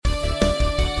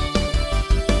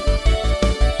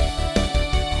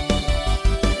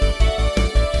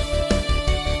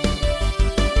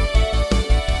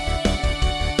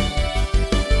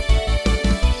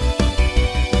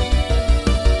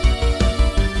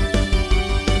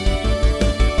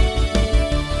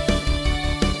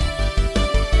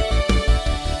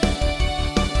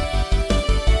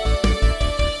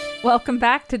Welcome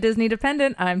back to Disney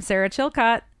Dependent. I'm Sarah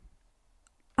Chilcott.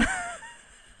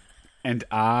 And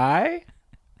I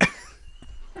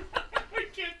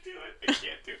can't do it.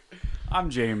 I'm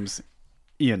James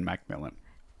Ian Macmillan.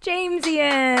 James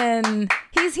Ian.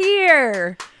 He's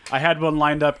here. I had one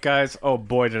lined up, guys. Oh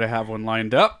boy, did I have one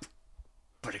lined up.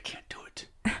 But I can't do it.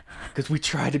 Because we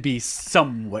try to be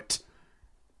somewhat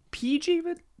PG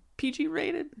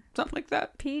rated? Something like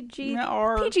that? PG. Yeah,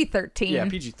 or PG-13. Yeah,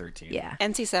 PG-13. Yeah.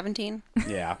 NC-17.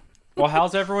 Yeah. Well,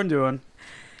 how's everyone doing?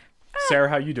 Sarah,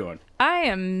 how you doing? I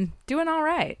am doing all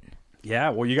right.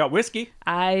 Yeah, well, you got whiskey.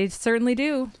 I certainly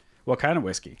do. What kind of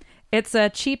whiskey? It's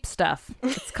cheap stuff.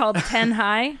 It's called 10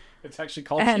 High. It's actually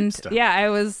called And cheap stuff. yeah, I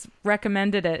was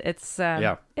recommended it. It's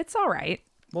it's all right.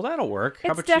 Well, that'll work. How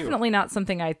It's about you? definitely not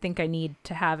something I think I need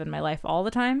to have in my life all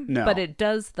the time. No. But it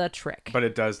does the trick. But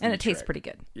it does. And the it tastes trick. pretty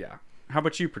good. Yeah. How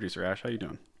about you, producer Ash? How you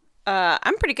doing?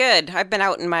 I'm pretty good. I've been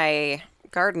out in my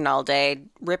garden all day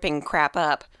ripping crap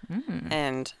up.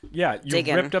 And Yeah, you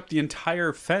Digging. ripped up the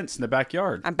entire fence in the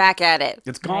backyard. I'm back at it.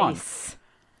 It's gone. Nice.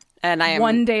 And I am...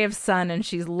 One day of sun and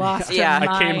she's lost her Yeah. mind.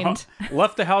 I came home,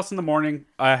 left the house in the morning.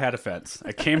 I had a fence.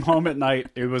 I came home at night.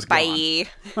 It was gone.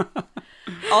 Bye.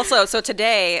 Also, so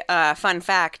today, fun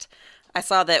fact, I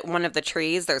saw that one of the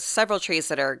trees, there's several trees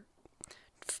that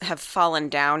have fallen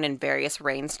down in various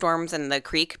rainstorms in the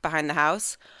creek behind the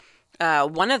house.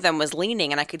 One of them was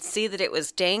leaning, and I could see that it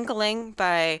was dangling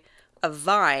by a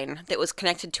vine that was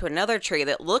connected to another tree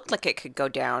that looked like it could go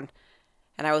down.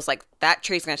 And I was like, that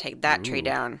tree's going to take that tree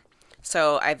down.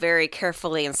 So I very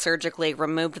carefully and surgically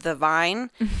removed the vine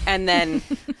and then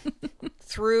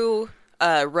threw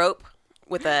a rope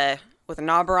with a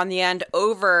knobber on the end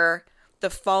over the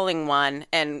falling one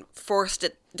and forced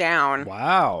it down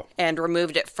Wow, and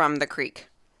removed it from the creek.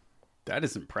 that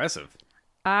is impressive.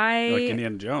 I Like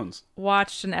Indiana Jones.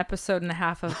 watched an episode and a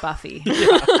half of Buffy.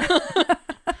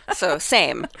 So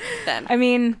same then. I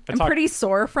mean, I'm talk- pretty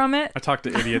sore from it. I talked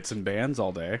to idiots in bands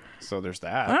all day, so there's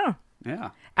that. Oh.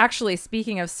 Yeah. Actually,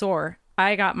 speaking of sore,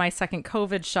 I got my second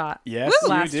COVID shot Yes, you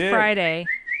last did. Friday.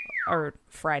 Or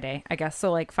Friday, I guess.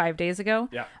 So like 5 days ago.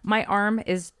 Yeah. My arm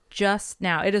is just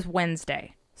now. It is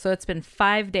Wednesday. So it's been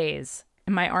 5 days.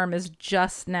 And my arm is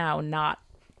just now not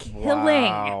killing.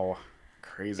 Wow.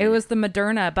 Crazy. It was the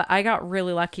Moderna, but I got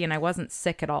really lucky and I wasn't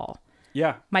sick at all.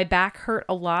 Yeah. My back hurt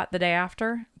a lot the day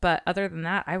after, but other than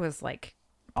that, I was like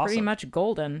pretty Awesome. much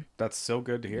golden. That's so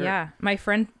good to hear. Yeah. My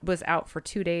friend was out for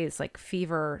 2 days, like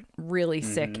fever, really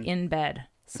sick in bed.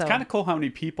 So It's kind of cool how many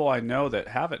people I know that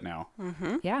have it now.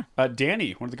 yeah.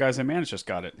 Danny, one of the guys I managed, just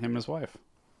got it. Him and his wife.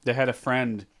 They had a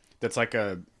friend that's like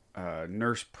a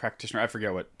nurse practitioner. I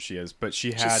forget what she is, but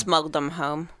she She had smuggled them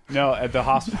home. no at the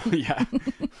hospital. Yeah,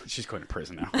 she's going to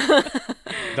prison now.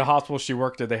 The hospital she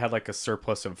worked at, they had like a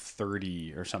surplus of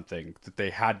 30 or something that they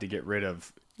had to get rid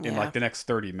of in Yeah. like the next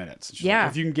 30 minutes. And she's Yeah.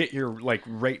 like, if you can get your like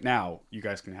right now, you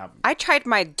guys can have them. I tried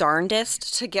my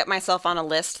darndest to get myself on a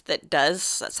list that does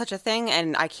such a thing,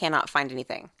 and I cannot find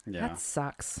anything. Yeah, That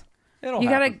sucks. it'll You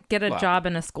got to happen. get a Well, job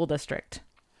in a school district.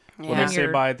 Well, Yeah. they say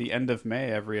You're- by the end of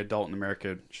May, every adult in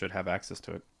America should have access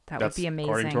to it. That would That's be according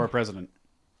amazing. to our president.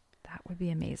 That would be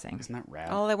amazing. Isn't that rad?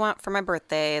 All I want for my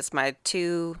birthday is my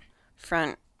 2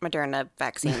 front Moderna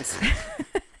vaccines.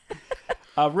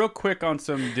 Real quick on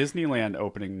some Disneyland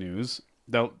opening news.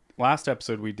 The last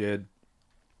episode we did,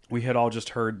 we had all just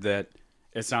heard that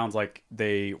it sounds like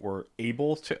they were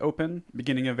able to open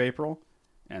beginning of April.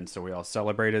 And so we all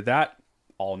celebrated that,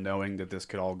 all knowing that this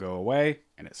could all go away,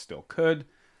 and it still could.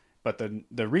 But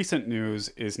the recent news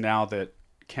is now that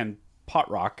Ken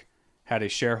Potrock had a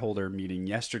shareholder meeting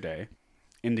yesterday,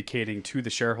 indicating to the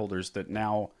shareholders that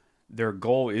now their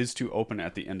goal is to open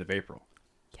at the end of April.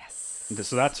 Yes.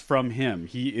 So that's from him.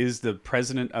 He is the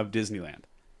president of Disneyland.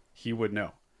 He would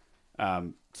know.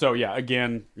 So yeah,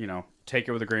 again, take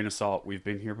it with a grain of salt. We've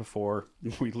been here before.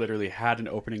 We literally had an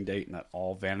opening date and that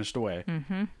all vanished away.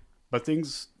 Mm-hmm. But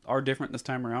things are different this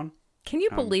time around. Can you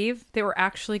believe they were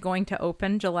actually going to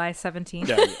open July 17th?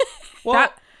 Yeah.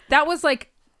 Well, That was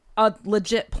like a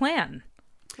legit plan.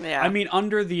 Yeah. I mean,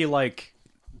 under the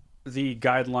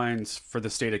guidelines for the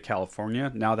state of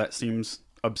California, now that seems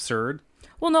absurd.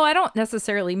 Well, no, I don't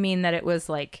necessarily mean that it was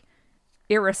like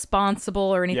irresponsible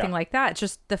or anything Yeah. like that. It's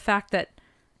just the fact that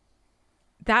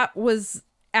that was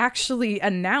actually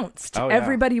announced. Oh, yeah.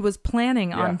 Everybody was planning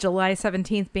Yeah. on July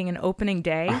 17th being an opening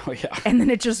day. Oh, yeah. And then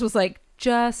it just was like,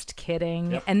 just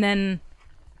kidding. Yep. And then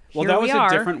Well, here that we was are.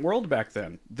 a different world back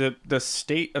then. The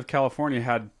state of California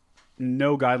had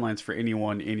no guidelines for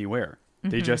anyone anywhere.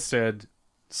 They Mm-hmm. just said,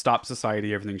 stop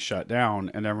society, everything's shut down.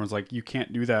 And everyone's like, you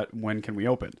can't do that. When can we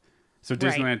open? So Right.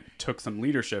 Disneyland took some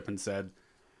leadership and said,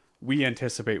 we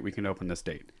anticipate we can open this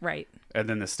date. Right. And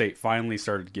then the state finally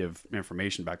started to give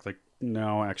information back. Like,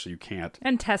 no, actually, you can't.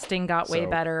 And testing got way So,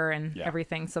 better and yeah.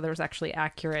 everything. So there was actually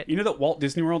accurate. You know that Walt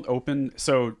Disney World opened...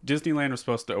 So Disneyland was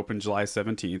supposed to open July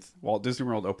 17th. Walt Disney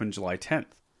World opened July 10th,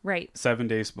 Right. 7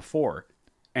 days before.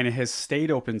 And it has stayed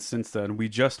open since then. We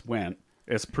just went.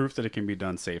 It's proof that it can be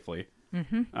done safely.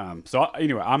 So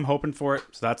anyway, I'm hoping for it.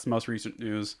 So that's the most recent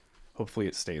news. Hopefully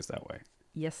it stays that way.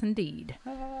 Yes, indeed.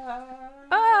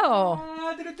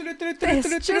 Oh,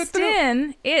 it's just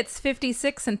in. It's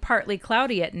 56 and partly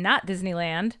cloudy at not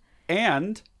Disneyland.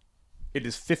 And it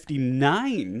is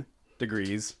 59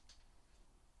 degrees.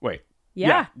 Wait.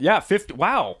 Yeah. Yeah, 50.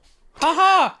 Wow.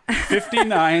 Haha.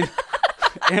 59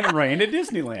 and rain at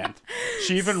Disneyland.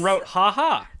 She even wrote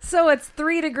haha. So it's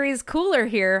 3 degrees cooler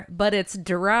here, but it's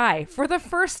dry. For the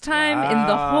first time in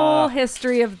the whole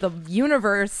history of the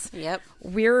universe, Yep.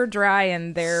 we're dry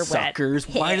and they're Suckers.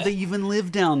 Why do they even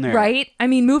live down there? wet. Right? I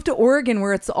mean, move to Oregon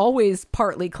where it's always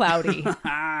partly cloudy.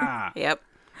 Ah. Yep.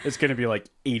 It's going to be like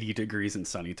 80 degrees and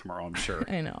sunny tomorrow, I'm sure.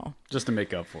 I know. Just to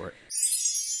make up for it.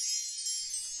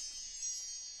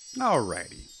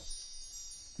 Alrighty.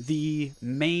 The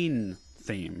main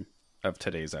theme of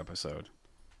today's episode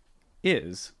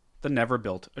is the never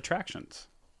built attractions.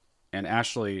 And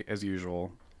Ashley, as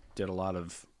usual, did a lot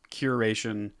of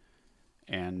curation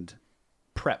and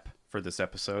prep for this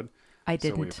episode. I So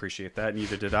we didn't. appreciate that.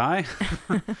 Neither did I.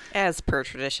 As per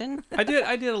tradition. I did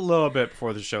a little bit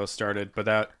before the show started, but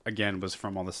that again was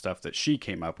from all the stuff that she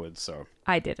came up with. So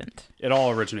I didn't. it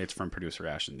all originates from producer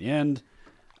Ash in the end.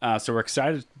 So we're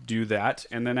excited to do that.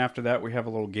 And then after that, we have a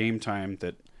little game time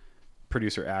that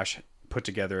producer Ash put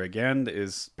together again. That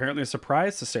is apparently a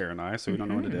surprise to Sarah and I, so we don't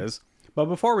know what it is. But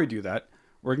before we do that,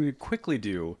 we're going to quickly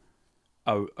do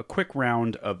a quick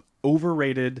round of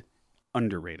overrated,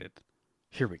 underrated.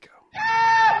 Here we go.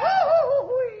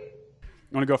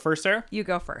 You want to go first, Sarah? You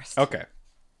go first. Okay.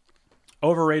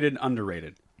 Overrated,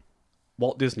 underrated.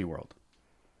 Walt Disney World.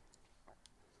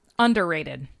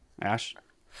 Underrated. Ash?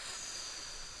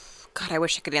 God, I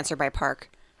wish I could answer by park.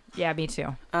 Yeah, me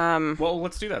too. Well,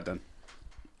 let's do that then.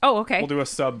 Oh, okay. We'll do a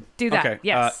sub. Do that, Okay.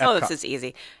 yes. Oh, Epcot. this is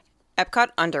easy. Epcot,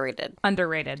 underrated.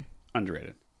 Underrated.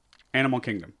 Underrated. Animal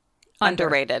Kingdom.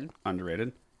 Underrated.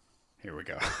 Underrated. Here we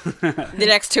go. The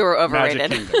next two are Magic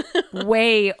overrated. Kingdom.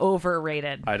 Way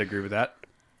overrated. I'd agree with that.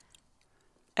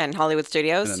 And Hollywood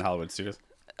Studios, And then Hollywood Studios.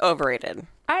 overrated.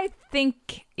 I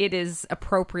think it is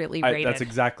appropriately rated. That's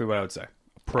exactly what I would say.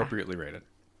 Appropriately rated.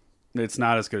 It's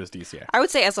not as good as DCA. I would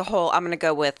say as a whole, I'm going to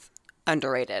go with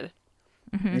underrated.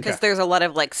 Because Okay. there's a lot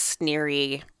of like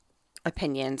sneery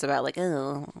opinions about like,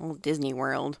 oh, Disney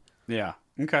World. Yeah.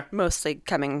 Okay. Mostly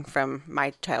coming from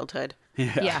my childhood.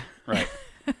 Yeah. Right.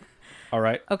 All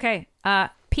right. Okay.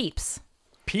 Peeps.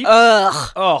 Peeps.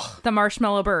 Ugh. Oh, The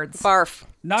marshmallow birds. Barf.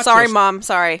 Not Sorry, just- Mom.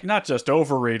 Sorry. not just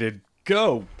overrated.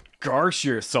 Go garsh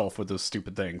yourself with those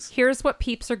stupid things. Here's what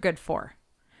peeps are good for.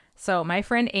 So my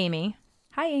friend Amy,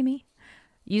 hi Amy,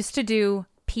 used to do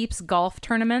Peeps golf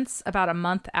tournaments about a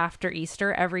month after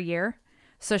Easter every year.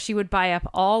 So she would buy up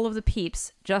all of the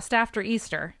Peeps just after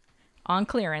Easter on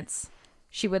clearance.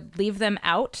 She would leave them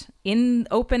out in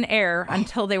open air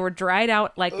until they were dried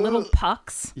out like little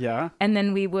pucks. Yeah. And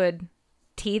then we would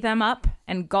tee them up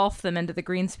and golf them into the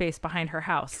green space behind her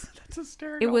house. That's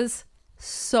hysterical. It was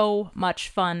so much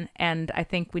fun, and I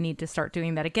think we need to start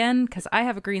doing that again because I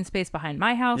have a green space behind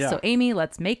my house. Yeah. So Amy,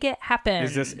 let's make it happen.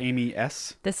 Is this Amy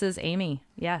S? This is Amy.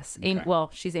 Yes. Amy, Okay. well,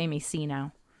 she's Amy C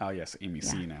now. Oh, yes. Amy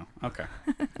C now. Okay.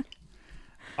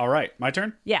 All right. My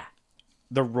turn. Yeah.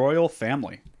 The Royal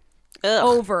Family. Ugh.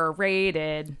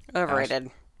 Overrated.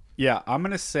 Overrated. Yeah, I'm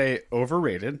going to say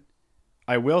overrated.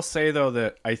 I will say, though,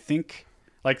 that I think,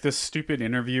 like, this stupid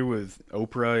interview with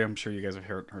Oprah, I'm sure you guys have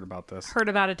heard about this. Heard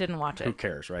about it, didn't watch Who it.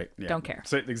 cares, right? Yeah. Don't care.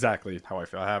 So exactly how I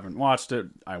feel. I haven't watched it.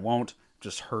 I won't.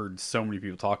 Just heard so many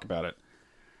people talk about it.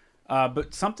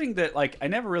 But something that, like, I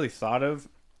never really thought of.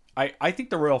 I think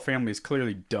the royal family is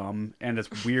clearly dumb, and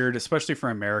it's weird, especially for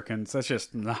Americans. That's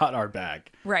just not our bag.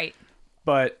 Right.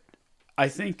 But I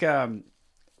think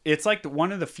it's like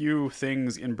one of the few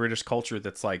things in British culture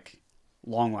that's like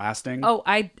long lasting. Oh,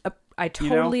 I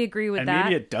totally agree with and that.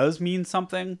 maybe it does mean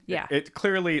something. Yeah. It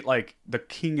clearly, like, the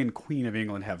king and queen of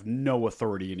England have no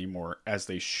authority anymore, as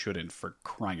they shouldn't, for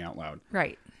crying out loud.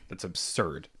 Right. That's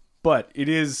absurd. But it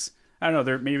is, I don't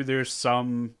know, maybe there's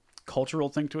some cultural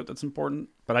thing to it that's important,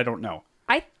 but I don't know.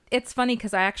 It's funny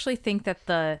because I actually think that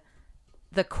the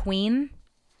queen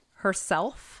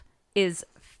herself is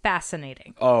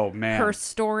fascinating. Oh man, Her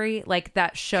story, like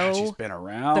that show, she's been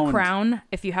around. The Crown.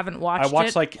 If you haven't watched I it,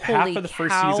 watched like half holy of the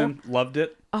first cow. season, loved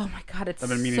it. Oh my god, it's I've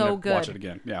been meaning so to good. watch it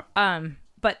again. Yeah.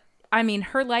 But I mean,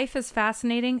 her life is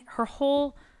fascinating. Her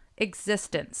whole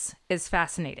existence is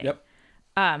fascinating. Yep.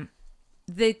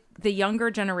 The younger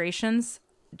generations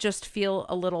just feel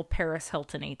a little Paris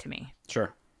Hilton-y to me.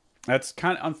 Sure. That's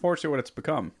kind of unfortunate what it's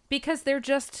become. Because they're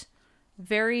just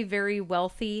very, very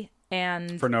wealthy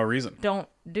and For no reason. don't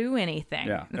do anything.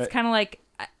 Yeah. It's kind of like,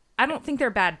 I don't think they're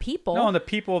bad people. No, and the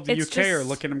people of the It's UK are just-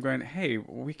 looking at them going, hey,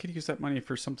 we could use that money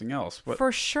for something else. What?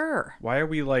 For sure. Why are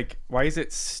we like, why is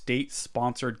it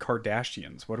state-sponsored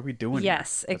Kardashians? What are we doing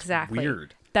Yes, here? That's exactly.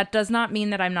 weird. That does not mean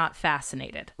that I'm not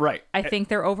fascinated. Right. I think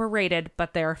they're overrated,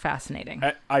 but they're fascinating.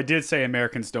 I did say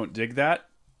Americans don't dig that,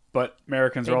 but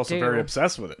Americans They are also do. very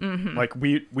obsessed with it. Like,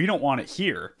 we don't want it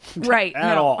here. Right,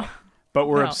 At no. all. But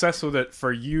we're No. obsessed with it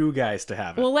for you guys to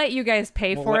have it. We'll let you guys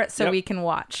pay for let- it so yep. we can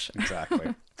watch.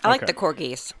 Exactly. I like Okay. the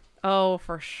corgis. Oh,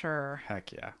 for sure.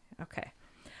 Heck yeah. Okay.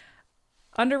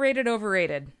 Underrated,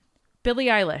 overrated. Billie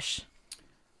Eilish.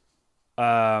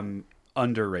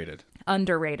 Underrated.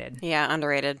 Underrated. Yeah,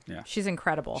 underrated. She's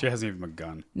incredible. She hasn't even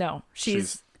begun. No, she's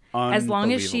She's as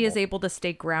long as she is unbelievable. able to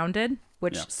stay grounded,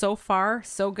 which Yeah. so far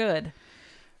so good.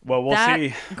 Well, we'll That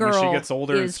see girl when she gets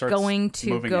older and is starts going to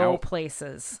moving go out.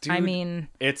 places. I Dude, mean,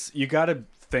 it's you got to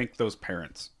thank those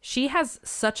parents. she has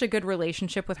such a good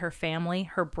relationship with her family.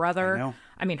 Her brother. I know.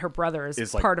 I mean, her brother is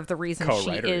Is, like, part of the reason she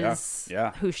co-writer, yeah. is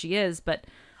Yeah. who she is. But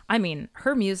I mean,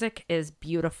 her music is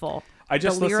beautiful. I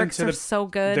just the listened lyrics to are so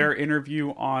good. their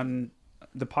interview on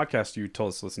the podcast you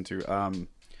told us to listen to.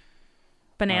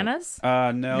 Bananas.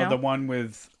 No, No? the one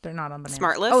with They're not on Bananas.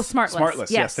 Smartless? Oh, Smartless.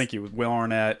 Smartless. Yes, thank you. With Will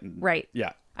Arnett. And, Right.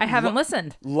 Yeah. I haven't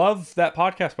listened. Love that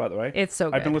podcast, by the way. It's so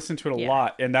I've been good. listening to it a Yeah.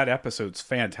 lot, and that episode's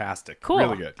fantastic. Cool.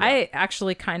 Really good. Yeah. I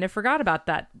actually kind of forgot about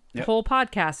that Yep. whole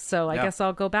podcast, so I Yeah. guess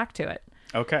I'll go back to it.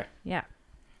 Okay. Yeah.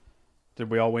 Did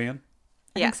we all weigh in?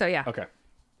 I Yeah. think so, yeah. Okay.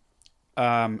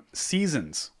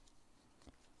 Seasons.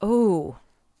 Ooh,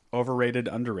 Overrated,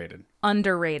 underrated.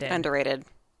 underrated. Underrated.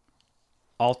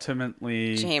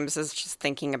 Ultimately, James is just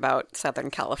thinking about Southern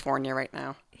California right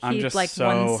now. I'm He just like so-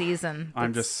 one season.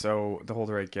 I'm That's- just so the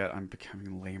older I get, I'm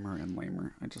becoming lamer and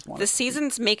lamer. I just want The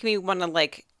seasons make me want to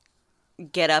like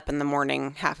get up in the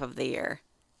morning half of the year.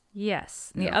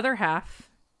 Yes. And the Yeah. other half,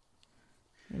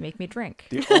 they make me drink.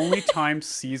 The only time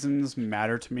seasons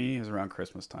matter to me is around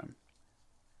Christmas time.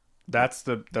 That's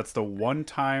the one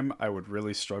time I would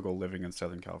really struggle living in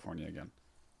Southern California again.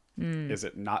 Is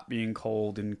it not being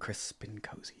cold and crisp and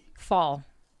cozy? Fall.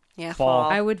 Yeah, Fall. fall.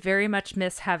 I would very much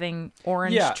miss having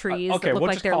orange Yeah, trees okay, that look we'll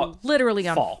like just they're call it literally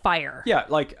on fall. fire. Yeah,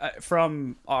 like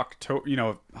from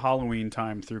October, Halloween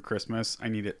time through Christmas, I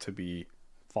need it to be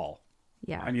fall.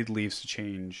 Yeah. I need leaves to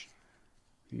change.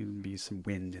 Need to be some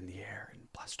wind in the air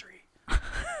and blustery.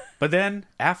 But then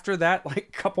after that,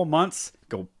 like couple months,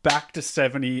 go back to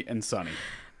 70 and sunny.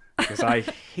 Because I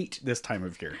hate this time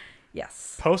of year.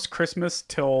 Yes. Post Christmas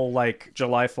till like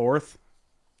July 4th,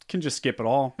 can just skip it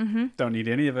all. Don't need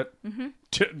any of it.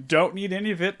 Don't need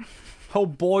any of it. Oh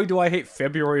boy, do I hate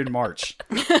February and March.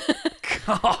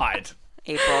 God.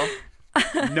 April.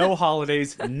 No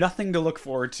holidays, nothing to look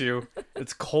forward to.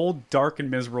 It's cold, dark, and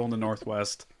miserable in the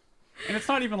Northwest. And it's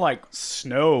not even like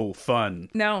snow fun.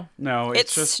 No. No,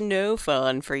 It's just snow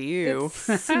fun for you.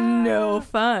 It's no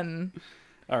fun.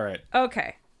 all right.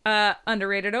 Okay.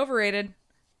 Underrated, overrated.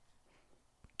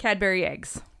 Cadbury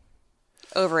eggs.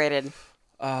 Overrated.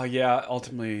 Yeah,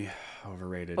 ultimately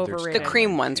overrated. They're just Overrated. The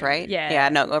cream ones, right? Yeah. Yeah,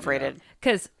 no, overrated.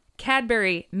 Because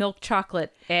Cadbury milk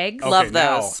chocolate eggs, Okay, Love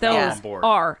now- those. now I'm those on board.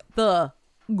 are the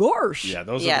gosh. Yeah,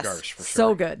 those Yes. are the garsh for sure.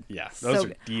 So good. Yeah, So those are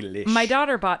good. delicious. My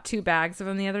daughter bought 2 bags of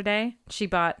them the other day. She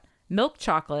bought milk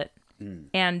chocolate Mm.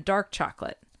 and dark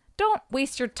chocolate. Don't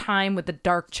waste your time with the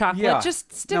dark chocolate. Yeah.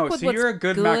 Just stick no, with so what's you're a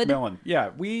good, Macmillan. Yeah,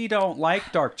 we don't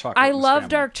like dark chocolate. I in this love family.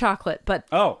 dark chocolate, but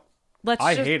Oh, let's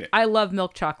I just hate it. I love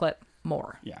milk chocolate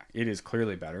more. yeah, it is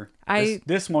clearly better. I-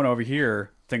 this one over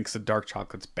here thinks the dark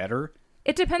chocolate's better.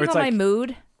 It depends It's on my like-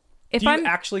 mood. If Do you I'm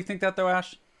actually think that though,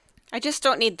 Ash? I just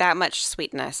don't need that much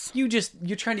sweetness. You're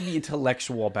trying to be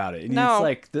intellectual about it, and No. it's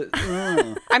like the.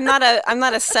 I'm not a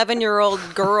 7-year-old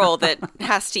girl that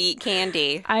has to eat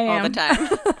candy I all the am.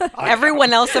 time.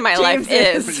 Everyone else in my life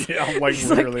James is. yeah, I'm like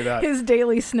literally that. his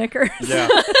daily Snickers. Yeah.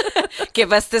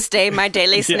 Give us this day my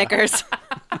daily Snickers.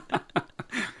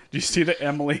 Do you see that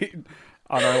Emily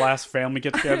on our last family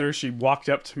get together? She walked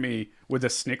up to me with a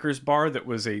Snickers bar that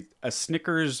was a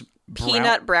Snickers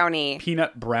Peanut brownie.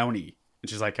 peanut brownie. And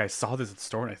she's like, I saw this at the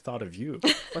store and I thought of you.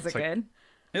 Was it like, good?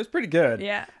 It was pretty good.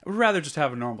 Yeah. I would rather just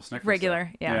have a normal Snickers. Regular.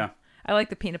 though. Yeah. Yeah. I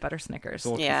like the peanut butter Snickers. It's a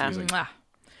little Yeah. confusing. Mwah.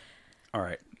 All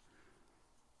right.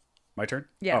 My turn?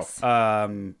 Yes. Oh,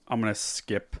 I'm going to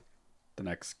skip the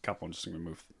next couple. I'm just going to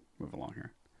move along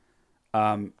here.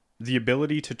 The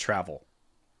ability to travel.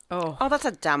 Oh, Oh, that's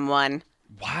a dumb one.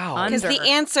 Wow. Because the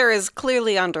answer is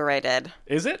clearly underrated.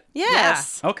 Is it?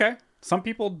 Yes. Okay. Some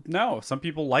people know. Some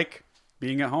people like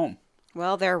being at home.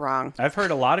 Well, they're wrong. I've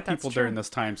heard a lot of people true. during this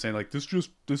time saying like, this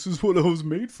is what I was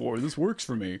made for. This works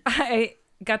for me. I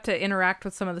got to interact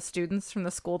with some of the students from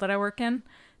the school that I work in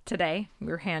today. We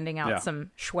were handing out Yeah.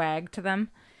 some swag to them,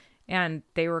 and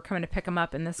they were coming to pick them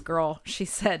up. And this girl, she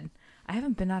said, I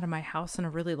haven't been out of my house in a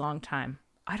really long time.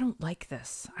 I don't like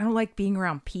this. I don't like being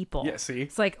around people. Yeah, see?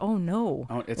 It's like, oh no.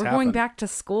 Oh, it's we're going happened. back to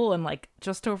school in like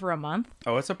just over a month.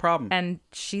 Oh, it's a problem. And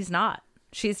she's not.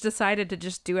 She's decided to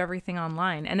just do everything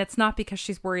online. And it's not because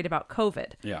she's worried about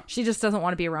COVID. Yeah. She just doesn't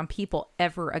want to be around people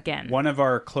ever again. One of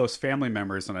our close family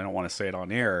members, and I don't want to say it on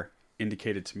air,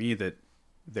 indicated to me that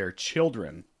their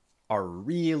children are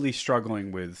really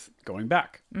struggling with going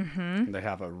back. Mm-hmm. They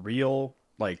have a real,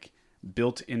 like,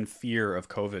 built-in fear of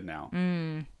COVID now.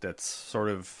 That's sort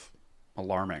of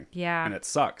alarming. Yeah. And it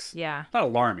sucks. Yeah. Not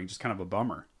alarming, just kind of a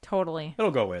bummer. Totally.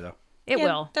 It'll go away, though. It Yeah,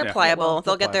 will. They're Yeah. pliable. It will.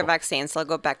 They'll get their pliable. vaccines. They'll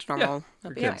go back to normal. For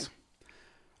They'll be kids.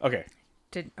 fine.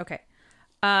 Okay.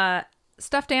 Okay.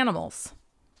 Stuffed animals.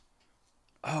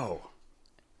 Oh.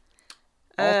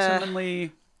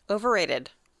 Ultimately, Overrated.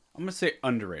 I'm going to say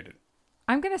underrated.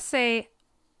 I'm going to say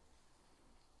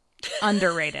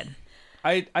underrated.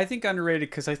 I think underrated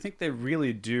because I think they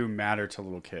really do matter to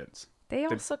little kids. They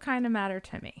also kind of matter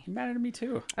to me. They matter to me,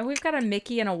 too. And we've got a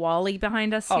Mickey and a Wally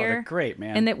behind us Oh, here. they're great,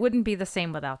 man. And it wouldn't be the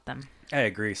same without them. I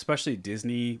agree, especially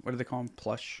Disney. What do they call them?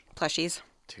 Plush? Plushies.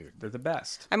 Dude, they're the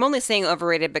best. I'm only saying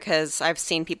overrated because I've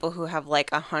seen people who have like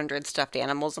 100 stuffed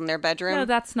animals in their bedroom. No,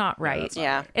 that's not right. that's not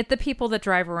Yeah. right. It's the people that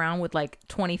drive around with like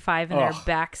 25 in their Ugh.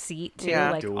 back seat too,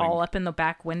 Yeah. like Doing. all up in the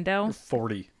back window.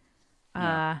 40.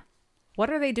 What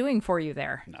are they doing for you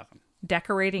there? Nothing.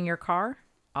 Decorating your car?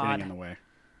 Getting Odd. in the way.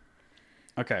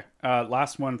 Okay.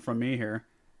 Last one from me here.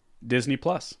 Disney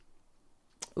Plus.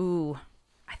 Ooh,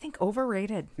 I think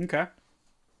overrated. Okay.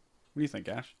 What do you think,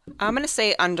 Ash? I'm going to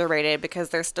say underrated because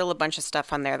there's still a bunch of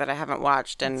stuff on there that I haven't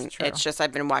watched. And That's true. it's just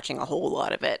I've been watching a whole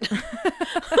lot of it.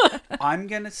 I'm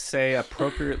going to say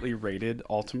appropriately rated,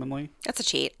 ultimately. That's a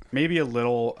cheat. Maybe a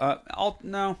little...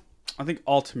 no. I think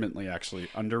ultimately, actually,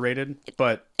 underrated.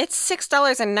 But... It's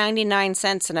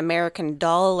 $6.99 in American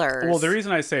dollars. Well, the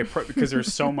reason I say because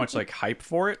there's so much like hype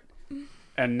for it,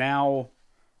 and now,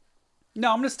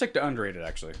 no, I'm gonna stick to underrated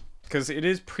actually, because it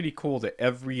is pretty cool that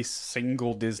every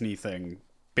single Disney thing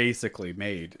basically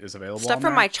made is available. Stuff on from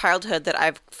there. my childhood that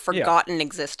I've forgotten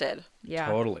existed. Yeah.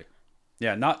 Totally.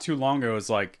 Yeah, not too long ago it was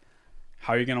like,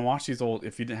 how are you gonna watch these old?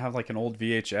 If you didn't have like an old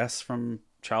VHS from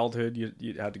childhood,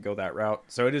 you had to go that route.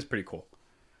 So it is pretty cool.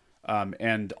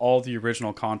 And all the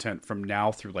original content from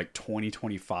now through like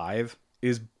 2025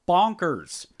 is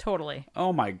bonkers. Totally.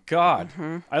 Oh my God.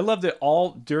 I love that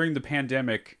all during the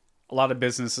pandemic, a lot of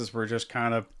businesses were just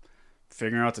kind of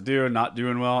figuring out what to do and not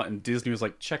doing well. And Disney was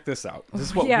like, check this out. This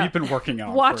is what Yeah. we've been working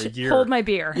on Watch for a it. year. Hold my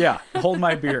beer. Yeah, hold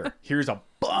my beer. Here's a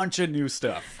bunch of new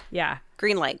stuff. Yeah.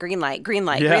 Green light, green light, green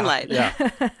light, Yeah, green light. yeah.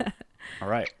 All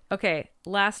right. Okay.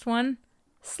 Last one.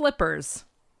 Slippers.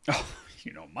 Oh,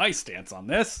 you know my stance on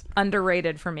this.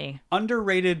 Underrated for me.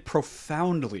 Underrated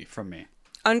profoundly from me.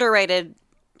 Underrated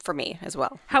for me as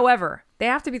well. However, they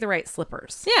have to be the right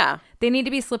slippers. Yeah. They need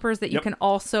to be slippers that you Yep. can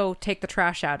also take the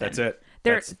trash out That's in. it.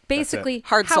 They're That's it. basically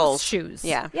Hard house soles. shoes.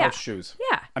 Yeah. Yeah. House shoes.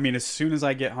 Yeah. I mean, as soon as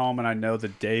I get home and I know the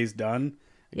day's done,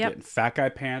 I Yep. get in fat guy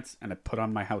pants and I put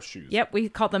on my house shoes. Yep, we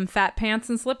call them fat pants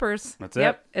and slippers. That's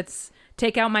Yep, it's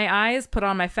take out my eyes, put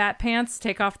on my fat pants,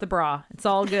 take off the bra. It's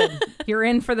all good. You're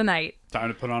in for the night. Time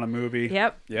to put on a movie.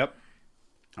 Yep. Yep.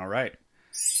 All right.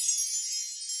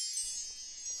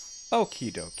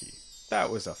 Okie dokie. That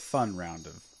was a fun round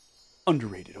of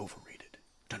underrated, overrated.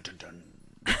 Dun dun dun.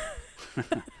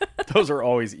 Those are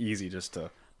always easy just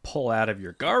to pull out of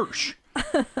your garsh.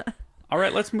 All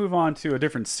right, let's move on to a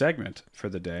different segment for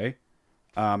the day.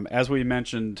 As we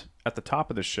mentioned at the top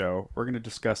of the show, we're going to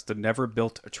discuss the never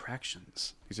built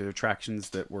attractions. These are attractions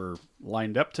that were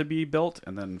lined up to be built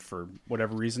and then for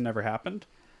whatever reason never happened.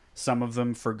 Some of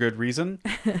them for good reason.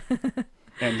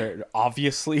 And they're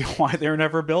obviously why they're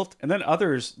never built. And then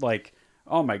others like,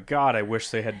 oh my God, I wish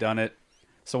they had done it.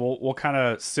 So we'll kind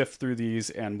of sift through these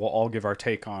and we'll all give our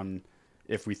take on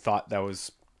if we thought that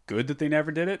was good that they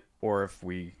never did it or if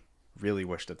we really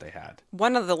wish that they had.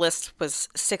 One of the lists was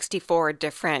 64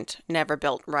 different never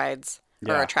built rides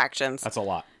or Yeah. attractions. That's a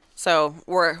lot. So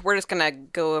we're just going to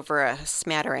go over a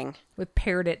smattering. We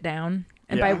pared it down.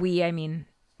 And Yeah. by we, I mean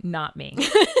not me.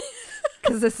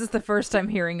 Because this is the first I'm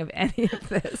hearing of any of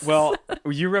this. Well,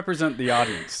 you represent the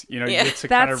audience. You know, Yeah. you get to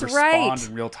kind of That's respond right.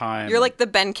 in real time. You're like the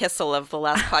Ben Kissel of the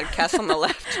last podcast on the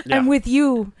left. Yeah. I'm with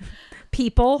you,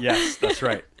 people. Yes, that's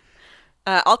right.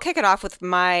 I'll kick it off with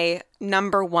my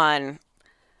number one,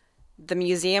 the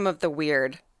Museum of the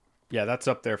Weird. Yeah, that's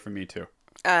up there for me too.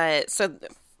 So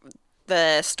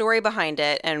the story behind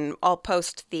it, and I'll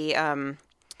post the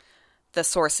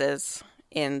sources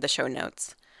in the show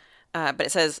notes. But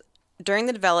it says, during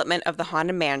the development of the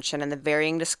Haunted Mansion and the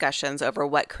varying discussions over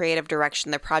what creative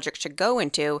direction the project should go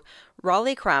into,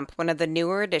 Raleigh Crump, one of the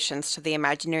newer additions to the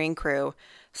Imagineering crew,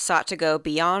 sought to go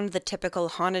beyond the typical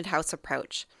haunted house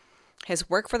approach. His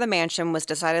work for the mansion was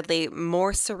decidedly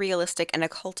more surrealistic and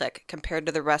occultic compared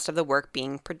to the rest of the work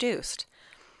being produced.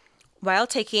 While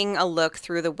taking a look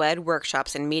through the WED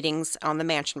workshops and meetings on the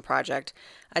mansion project,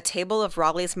 a table of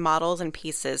Raleigh's models and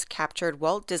pieces captured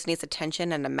Walt Disney's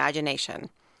attention and imagination.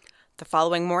 The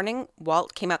following morning,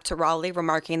 Walt came up to Raleigh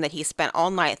remarking that he spent all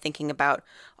night thinking about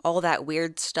all that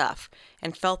weird stuff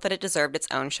and felt that it deserved its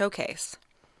own showcase.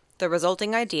 The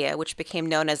resulting idea, which became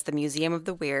known as the Museum of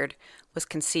the Weird, was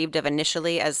conceived of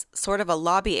initially as sort of a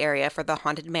lobby area for the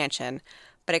Haunted Mansion,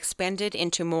 but expanded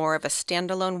into more of a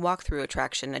standalone walkthrough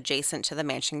attraction adjacent to the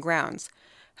mansion grounds.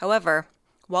 However,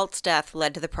 Walt's death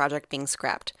led to the project being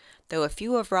scrapped, though a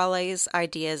few of Raleigh's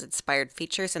ideas inspired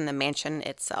features in the mansion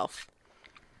itself.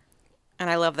 And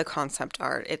I love the concept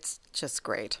art. It's just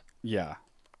great. Yeah,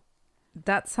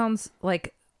 That sounds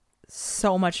like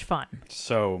so much fun.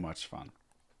 so much fun.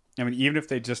 I mean, even if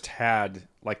they just had,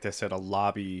 like they said, a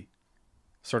lobby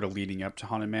sort of leading up to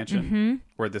Haunted Mansion,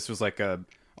 where this was like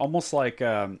almost like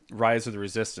Rise of the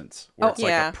Resistance, where Oh, it's like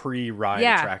yeah. a pre-ride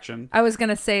Yeah. attraction. I was going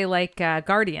to say like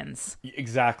Guardians,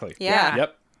 Exactly. Yeah.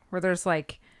 Yep. where there's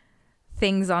like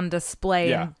things on display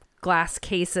Yeah. in glass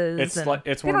cases. It's and like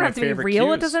it's they one don't of my have to be favorite real.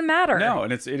 cues. It doesn't matter. No,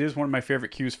 and it is one of my favorite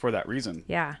cues for that reason.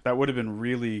 Yeah. That would have been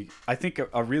really, I think,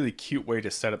 a really cute way to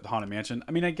set up the Haunted Mansion.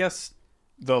 I mean, I guess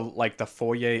the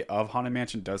foyer of Haunted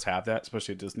Mansion does have that,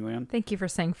 especially at Disneyland. Thank you for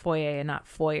saying foyer and not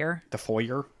foyer. The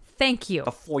foyer. Thank you.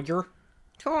 The foyer.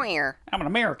 Come here. I'm an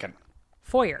American.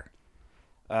 Foyer.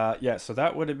 Yeah, so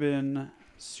that would have been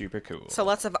super cool. So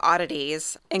lots of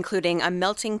oddities, including a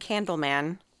melting candle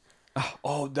man.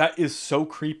 Oh, that is so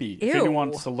creepy. If Ew. anyone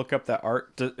wants to look up that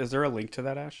art, is there a link to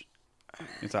that, Ash?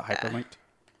 Is that hyperlinked?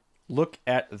 Look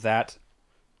at that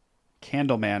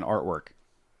Candleman artwork.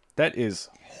 That is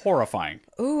horrifying.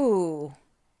 Ooh.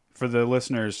 For the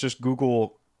listeners, just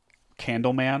Google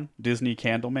Candleman, Disney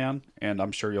Candleman, and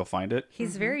I'm sure you'll find it.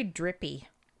 He's very drippy.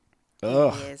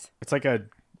 Ugh. He is. It's like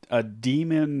a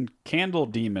demon, candle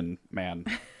demon man.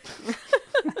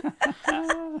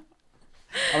 I'm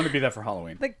going to be that for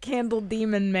Halloween. The candle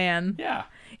demon man. Yeah.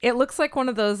 It looks like one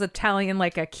of those Italian,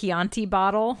 like a Chianti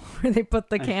bottle, where they put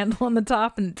the candle on the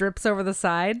top and it drips over the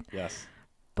side, Yes.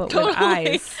 but Totally. with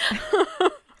eyes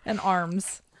and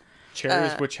arms.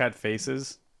 Chairs which had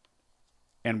faces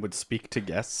and would speak to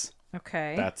guests.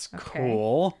 Okay. That's Okay.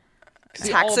 cool.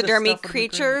 Taxidermy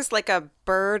creatures like a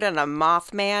bird and a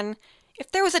mothman.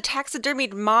 If there was a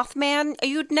taxidermied mothman,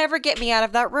 you'd never get me out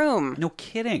of that room. No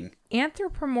kidding.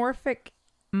 Anthropomorphic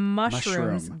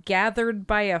mushrooms Mushroom. gathered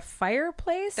by a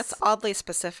fireplace? That's oddly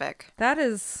specific. That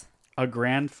is A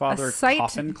grandfather a sight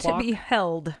coffin to clock. be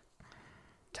held.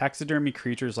 Taxidermy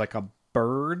creatures like a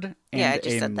bird and Yeah, I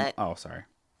just said that. Oh, sorry.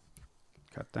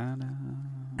 Cut that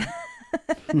out.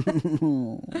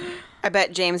 I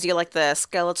bet, James, you like the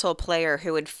skeletal player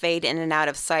who would fade in and out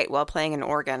of sight while playing an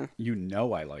organ. You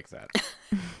know I like that.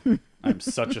 I'm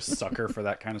such a sucker for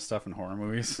that kind of stuff in horror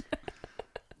movies.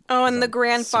 Oh, and the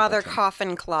grandfather simpleton.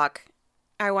 coffin clock.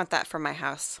 I want that for my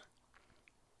house.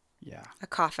 Yeah. A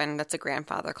coffin that's a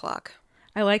grandfather clock.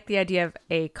 I like the idea of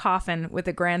a coffin with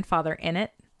a grandfather in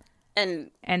it,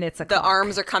 And and it's a the clock.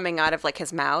 arms are coming out of like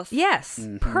his mouth. Yes,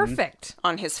 Mm-hmm. perfect.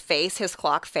 On his face, his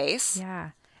clock face. Yeah,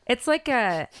 it's like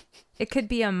it could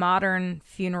be a modern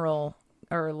funeral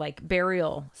or like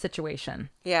burial situation.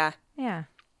 Yeah. Yeah,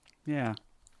 Yeah.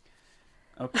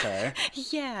 Okay.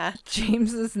 Yeah.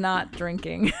 James is not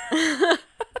drinking.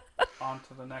 On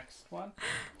to the next one.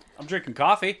 I'm drinking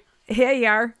coffee. Here you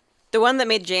are. The one that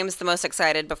made James the most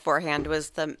excited beforehand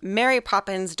was the Mary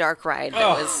Poppins Dark Ride.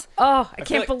 That was Oh, I feel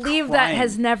can't like believe that crying.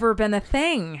 has never been a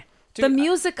thing. Dude, the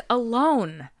music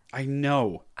alone. I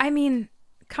know. I mean,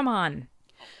 come on.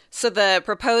 so the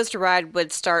proposed ride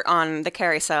would start on the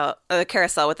carousel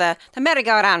with the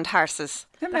merry-go-round horses.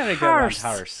 The merry-go-round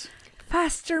horse.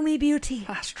 Faster, me beauty.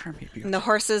 And the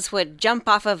horses would jump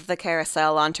off of the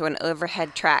carousel onto an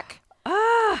overhead track.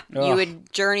 You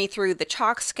would journey through the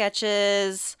chalk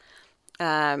sketches,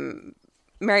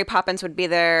 Mary Poppins would be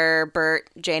there. Bert,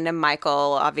 Jane, and Michael,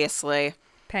 obviously.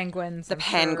 Penguins. The I'm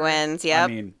sure. penguins, yep.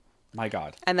 I mean, my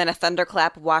God. And then a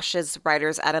thunderclap washes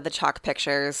riders out of the chalk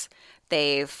pictures.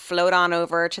 They float on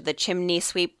over to the chimney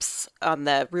sweeps on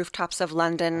the rooftops of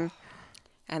London.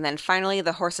 And then finally,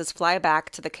 the horses fly back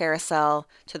to the carousel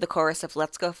to the chorus of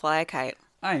Let's Go Fly a Kite.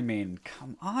 I mean,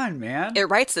 come on, man. It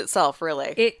writes itself,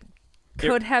 really. It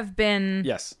could have been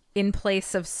Yes. in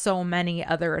place of so many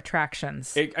other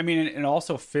attractions. I mean, it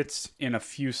also fits in a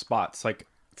few spots. Like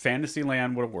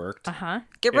Fantasyland would have worked.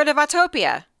 Get rid of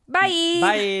Autopia. Bye.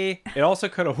 Bye. It also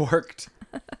could have worked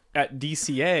at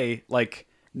DCA, like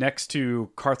next to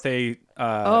Carthay.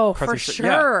 Oh, for Yeah.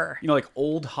 sure. You know, like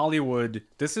old Hollywood.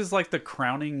 This is like the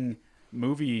crowning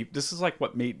movie. This is like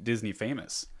what made Disney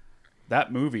famous. That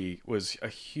movie was a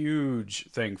huge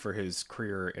thing for his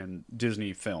career in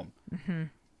Disney film.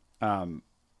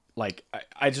 Like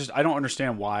I don't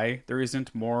understand why there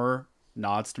isn't more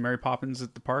nods to Mary Poppins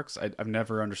at the parks. I've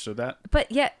never understood that.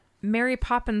 But yet, Mary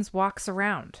Poppins walks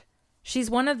around. She's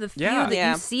one of the few Yeah. that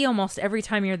Yeah. you see almost every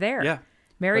time you're there. Yeah.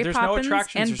 Mary But there's Poppins no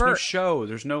attractions, and there's no Bert. show,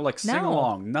 there's no like sing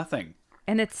along, nothing.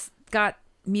 And it's got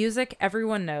music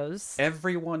everyone knows.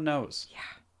 Everyone knows. Yeah.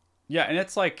 Yeah, and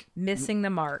it's like, Missing the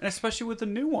mark. and especially with the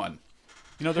new one.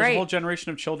 You know, there's a Right. whole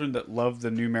generation of children that love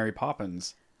the new Mary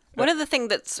Poppins. One of the things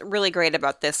that's really great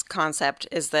about this concept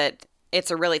is that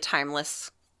it's a really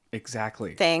timeless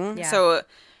Exactly. thing. Yeah. So,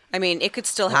 I mean, it could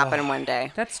still happen one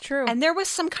day. That's true. And there was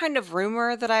some kind of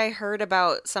rumor that I heard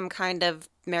about some kind of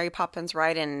Mary Poppins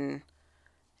ride in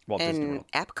Walt Disney World.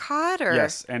 Epcot, or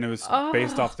Yes, and it was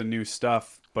based off the new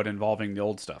stuff, but involving the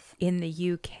old stuff. in the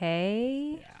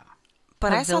UK.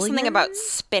 but I saw something Pavilion? about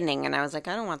spinning, and I was like,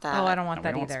 I don't want that. Oh, I don't want No, we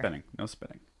that don't want either. spinning. No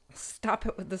spinning. Stop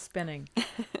it with the spinning.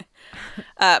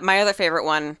 My other favorite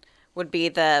one would be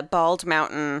the Bald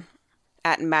Mountain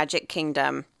at Magic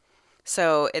Kingdom.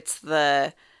 So it's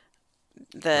Where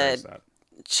the is that?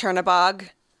 Chernabog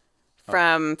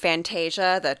from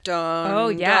Fantasia. The dun, Oh,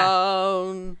 yeah.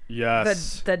 dun.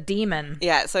 Yes. The demon.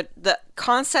 Yeah, so the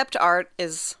concept art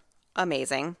is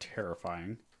amazing.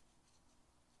 Terrifying.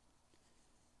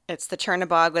 It's the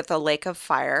Chernabog with a lake of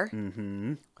fire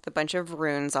with a bunch of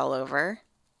runes all over.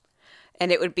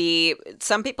 And it would be,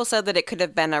 some people said that it could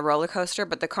have been a roller coaster,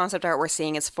 but the concept art we're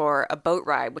seeing is for a boat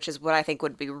ride, which is what I think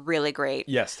would be really great.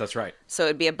 Yes, that's right. So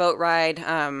it'd be a boat ride,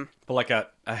 But like a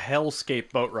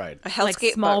hellscape boat ride. a Like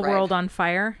hellscape Small boat ride. World on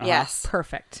Fire. Yes.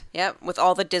 Perfect. Yep, with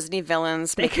all the Disney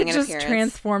villains They making could an just appearance.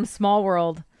 transform Small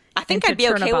World. I think into I'd be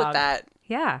okay with Chernabog. that.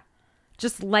 Yeah.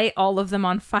 Just light all of them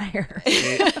on fire.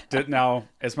 Now,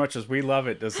 as much as we love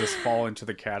it, does this fall into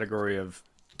the category of,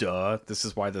 duh, this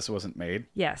is why this wasn't made?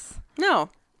 Yes. No.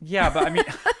 Yeah, but I mean,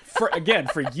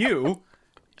 for you,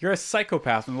 you're a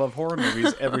psychopath and love horror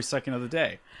movies every second of the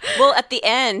day. Well, at the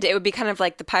end, it would be kind of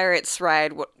like the Pirates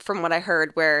ride, from what I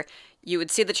heard, where you would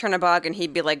see the Chernabog and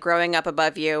he'd be like growing up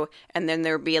above you, and then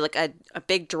there would be like a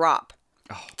big drop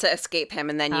to escape him,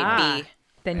 and then you'd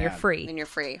Then you're Man. free. then you're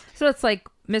free. So it's like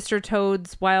Mr.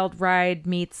 Toad's Wild Ride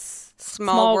meets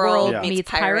Small World Yeah. meets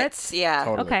Pirates. Yeah.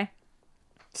 Totally. Okay.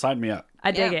 Sign me up. I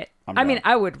dig Yeah. it. I'm I mean, down.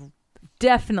 I would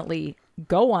definitely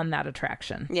go on that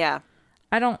attraction. Yeah.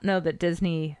 I don't know that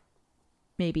Disney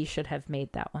maybe should have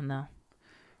made that one, though.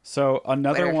 So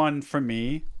another Where? one for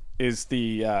me is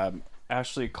the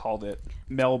Ashley called it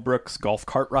Mel Brooks golf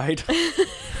cart ride.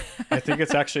 I think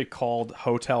it's actually called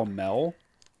Hotel Mel.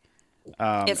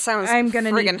 It sounds I'm going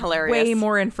to friggin' need hilarious. way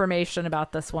more information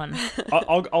about this one.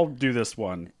 I'll do this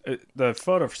one. The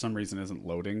photo for some reason isn't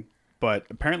loading, but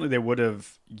apparently they would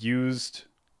have used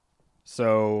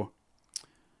so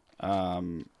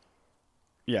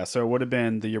it would have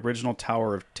been the original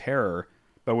Tower of Terror,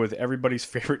 but with everybody's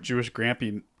favorite Jewish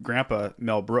grandpa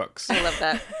Mel Brooks. I love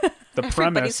that. The Everybody's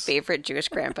premise favorite Jewish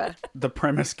grandpa. the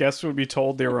premise guests would be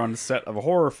told they were on the set of a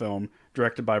horror film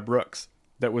directed by Brooks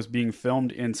that was being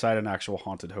filmed inside an actual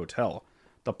haunted hotel.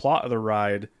 The plot of the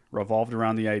ride revolved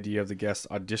around the idea of the guests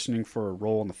auditioning for a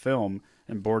role in the film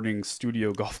and boarding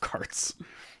studio golf carts.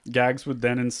 Gags would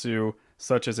then ensue,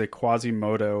 such as a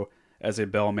Quasimodo as a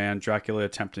bellman, Dracula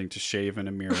attempting to shave in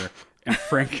a mirror, and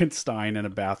Frankenstein in a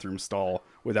bathroom stall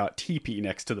without teepee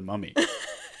next to the mummy.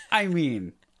 I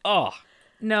mean,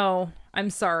 No, I'm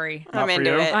sorry. Not I'm for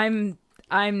into you? it.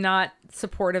 I'm not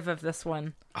supportive of this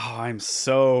one. I'm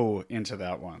so into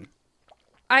that one.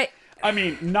 I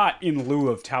mean, not in lieu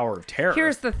of Tower of Terror.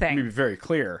 Here's the thing. Let me be very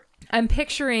clear. I'm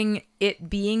picturing it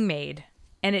being made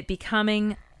and it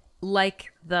becoming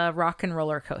like the Rock and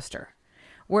Roller Coaster,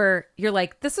 where you're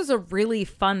like, this is a really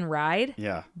fun ride,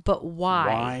 Yeah. but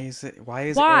why? Why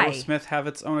does Why? Aerosmith have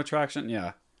its own attraction?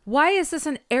 Yeah. Why is this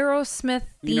an Aerosmith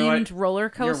themed You know what? roller You're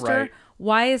coaster? right.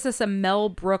 Why is this a Mel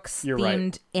Brooks You're themed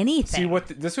right. anything?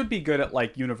 See, this would be good at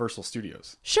like Universal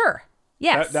Studios. Sure.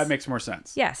 Yes. That makes more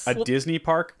sense. Yes. A Well- Disney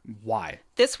park? Why?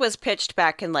 This was pitched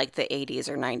back in like the 80s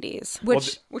or 90s.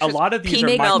 Which Which a is lot of these peak are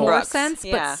makes Mel Michael. more Brooks. sense,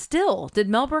 Yeah. but still, did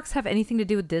Mel Brooks have anything to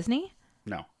do with Disney?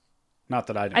 No, not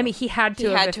that I know. I mean, he had to He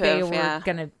have had if to they have, were yeah.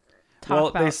 going to talk well,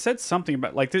 about. they said something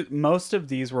about like most of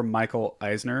these were Michael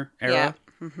Eisner era. Yeah.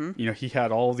 Mm-hmm. You know, he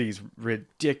had all these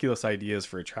ridiculous ideas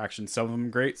for attractions. Some of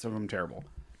them great, some of them terrible.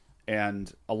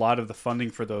 And a lot of the funding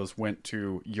for those went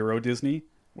to Euro Disney,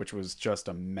 which was just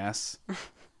a mess.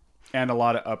 And a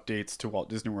lot of updates to Walt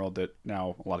Disney World that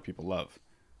now a lot of people love,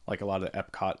 like a lot of the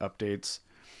Epcot updates.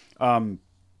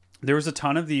 There was a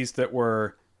ton of these that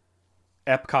were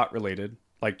Epcot related,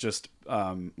 like just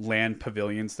land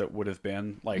pavilions that would have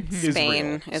been like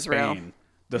Spain, Israel. Spain,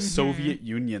 the Soviet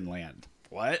Union land.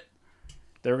 What?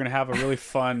 They were going to have a really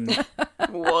fun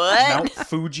What? Mount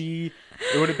Fuji.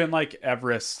 It would have been like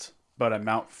Everest, but a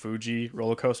Mount Fuji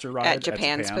roller coaster ride At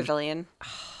Japan's Japan. pavilion.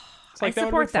 It's like I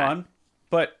that would have support been that. fun.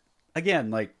 But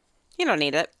again, like You don't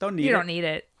need it. don't need you it. don't need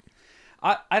it.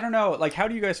 I don't know. Like, how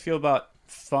do you guys feel about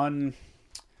fun?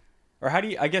 Or how do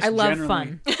you? I guess I love generally,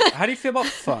 fun. How do you feel about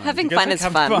fun? Having Do you guys fun like is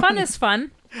having fun. Fun is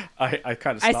fun. I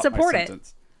kind of I stopped support my it.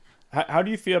 sentence. How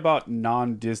do you feel about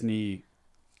non-Disney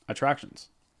attractions?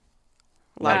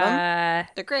 Love them.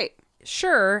 They're great.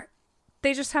 Sure.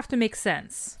 They just have to make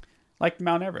sense. Like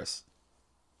Mount Everest.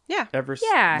 Yeah. Everest.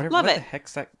 Yeah. Whatever, Love what it. the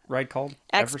heck's that ride called?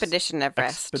 Expedition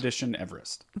Everest. Expedition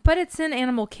Everest. But it's in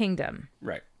Animal Kingdom.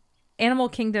 Right. Animal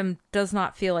Kingdom does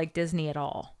not feel like Disney at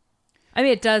all. I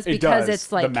mean, it does It because does.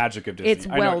 it's like The magic of Disney. It's I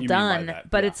know what well you mean by done, that.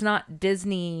 but Yeah. it's not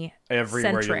Disney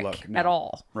Everywhere you centric look. at no.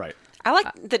 all. Right. I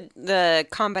like the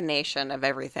combination of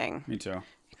everything. Me too.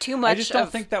 Too much I just don't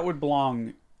of... think that would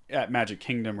belong at Magic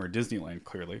Kingdom or Disneyland,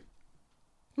 clearly.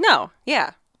 No.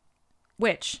 Yeah.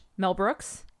 Which Mel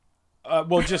Brooks?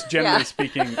 Well, just generally Yeah.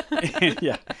 speaking,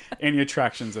 yeah, any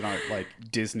attractions that aren't like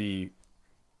Disney,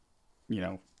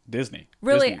 Disney.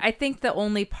 Really, Disney. I think the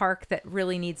only park that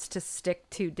really needs to stick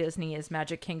to Disney is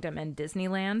Magic Kingdom and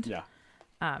Disneyland. Yeah.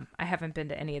 I haven't been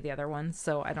to any of the other ones,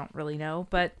 so I don't really know.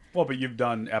 But Well, but you've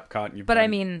done Epcot and you've But done I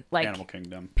mean, like- Animal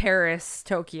Kingdom. Paris,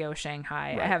 Tokyo,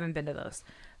 Shanghai, I Right. haven't been to those.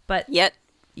 But Yet.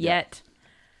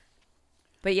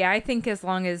 But yeah, I think as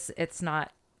long as it's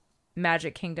not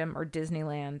Magic Kingdom or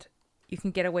Disneyland, you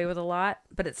can get away with a lot,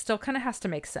 but it still kind of has to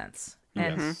make sense.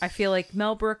 And Yes. I feel like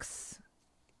Mel Brooks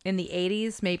in the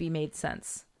 80s maybe made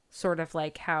sense. Sort of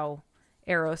like how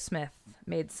Aerosmith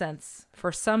made sense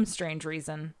for some strange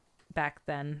reason back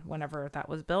then, whenever that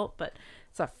was built. But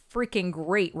it's a freaking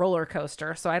great roller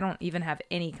coaster, so I don't even have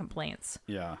any complaints.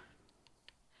 Yeah.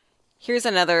 Here's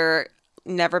another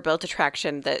never built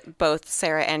attraction that both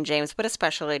Sarah and James, but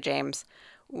especially James,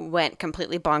 went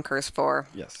completely bonkers for.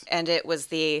 Yes. And it was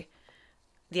the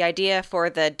idea for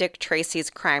the Dick Tracy's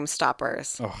Crime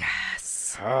Stoppers. Oh.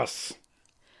 Yes.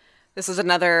 This was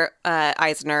another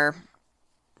Eisner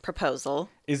proposal.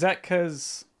 Is that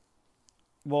because?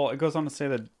 Well, it goes on to say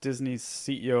that Disney's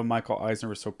CEO Michael Eisner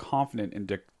was so confident in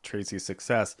Dick Tracy's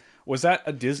success. Was that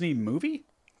a Disney movie?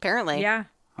 Apparently. Yeah,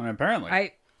 I mean,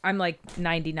 apparently. I'm like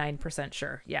 99%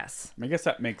 sure. Yes. I guess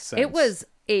that makes sense. It was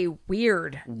a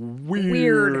weird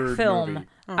weird film. movie.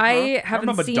 I haven't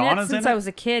Remember seen Madonna's it since in I it? was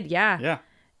a kid. Yeah. Yeah.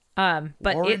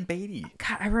 But Lauren Beatty.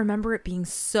 God, I remember it being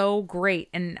so great,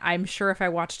 and I'm sure if I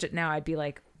watched it now, I'd be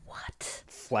like, "What?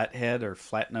 Flathead or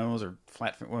flat nose or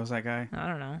flat. What was that guy? I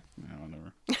don't know." I don't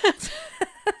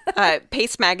know.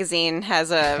 Pace Magazine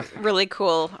has a really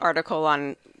cool article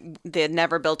on the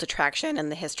never built attraction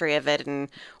and the history of it and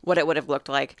what it would have looked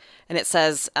like. And it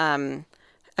says,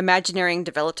 Imagineering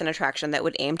developed an attraction that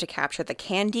would aim to capture the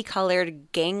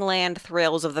candy-colored gangland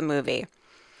thrills of the movie.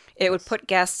 It would put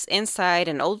guests inside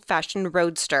an old-fashioned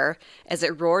roadster as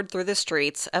it roared through the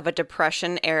streets of a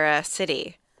Depression-era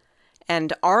city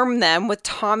and arm them with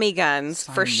Tommy guns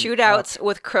for me shootouts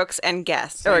with crooks and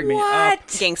guests. Or me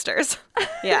What? gangsters.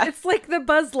 Yeah. It's like the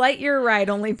Buzz Lightyear ride,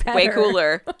 only better. Way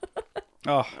cooler.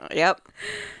 Oh, Yep.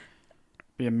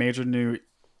 be a major new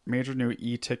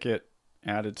e-ticket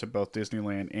added to both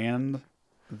Disneyland and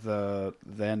the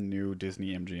then new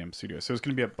Disney MGM Studios. So it's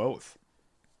going to be at both.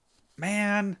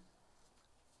 Man.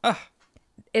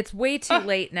 It's way too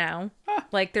late now.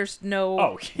 Like, there's no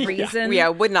Oh, yeah. reason. Yeah,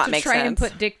 would not to make try and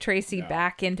sense. put Dick Tracy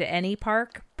back into any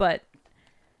park, but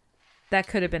that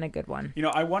could have been a good one. You know,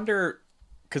 I wonder,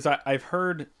 because I've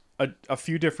heard a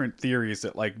few different theories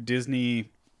that like Disney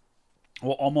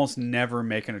will almost never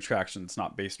make an attraction that's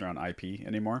not based around IP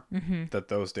anymore. Mm-hmm. That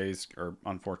those days are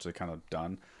unfortunately kind of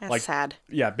done. That's like, sad.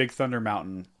 Yeah, Big Thunder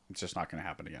Mountain, it's just not going to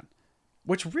happen again.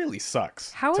 which really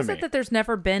sucks. How to is me. it that there's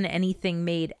never been anything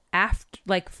made after,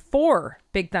 like, for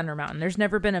Big Thunder Mountain? There's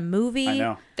never been a movie. I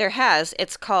know. There has.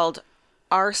 It's called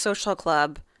Our Social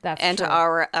Club That's and true.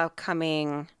 Our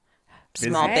Upcoming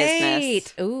Small Right.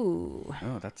 Business. Ooh.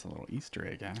 Oh, that's a little Easter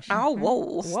egg, Ash. Oh,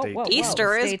 whoa. Whoa.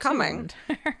 Easter is Stay coming.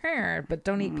 tuned. But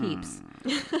don't eat peeps.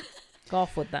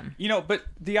 Golf with them. You know, but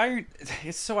the iron,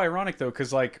 it's so ironic though,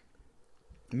 because like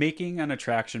making an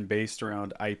attraction based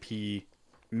around IP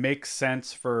makes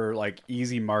sense for like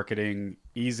easy marketing,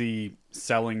 easy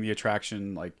selling the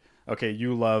attraction. Like, okay,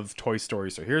 you love Toy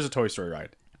Story, so here's a Toy Story ride.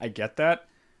 I get that,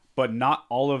 but not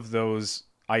all of those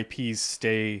IPs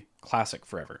stay classic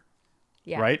forever.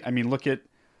 Yeah. Right? I mean,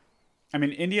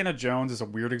 Indiana Jones is a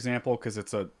weird example because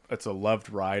it's a loved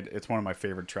ride. It's one of my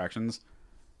favorite attractions.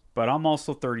 But I'm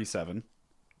also 37,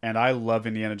 and I love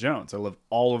Indiana Jones. I love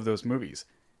all of those movies.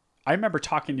 I remember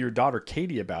talking to your daughter,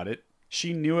 Katie, about it.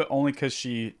 She knew it only because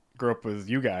she grew up with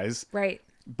you guys. Right.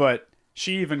 But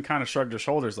she even kind of shrugged her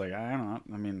shoulders like, I don't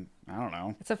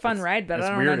know. It's a fun ride, but it's I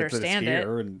don't weird that it's understand it.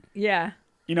 here. And, Yeah.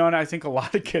 you know, and I think a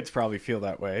lot of kids probably feel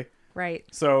that way. Right.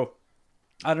 So,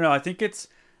 I don't know. I think it's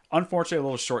unfortunately a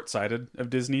little short-sighted of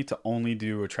Disney to only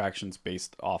do attractions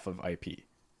based off of IP.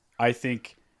 I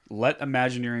think let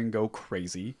Imagineering go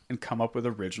crazy and come up with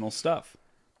original stuff.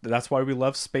 That's why we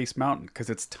love Space Mountain, because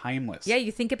it's timeless. Yeah,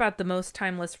 you think about the most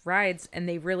timeless rides, and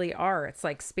they really are. It's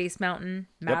like Space Mountain,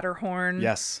 Matterhorn,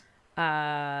 Yes.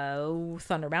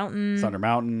 Thunder Mountain, Thunder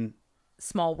Mountain,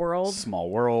 Small World, Small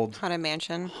World, Haunted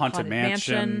Mansion. Haunted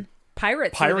Mansion.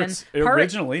 Pirates. Pirates, even.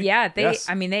 originally. Yeah, Yes.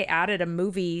 they added a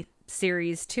movie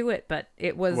series to it, but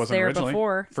it was Wasn't there originally.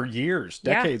 before. For years,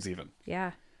 Yeah. decades even.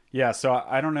 Yeah. Yeah, so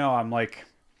I don't know. I'm like,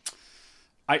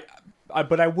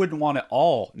 but I wouldn't want it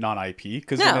all non-IP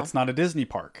because then No. it's not a Disney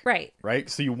park. Right. Right?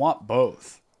 So you want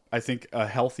both. I think a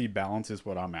healthy balance is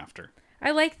what I'm after.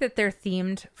 I like that they're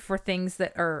themed for things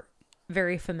that are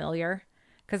very familiar,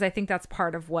 because I think that's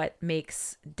part of what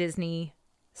makes Disney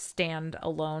stand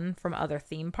alone from other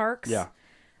theme parks. Yeah.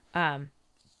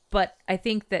 But I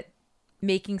think that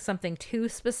making something too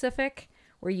specific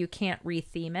where you can't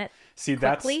retheme it See,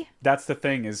 quickly. that's the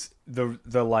thing is the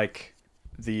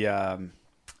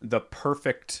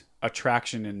perfect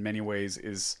attraction in many ways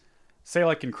is, say,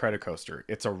 like Incredicoaster.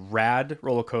 It's a rad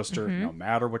roller coaster, no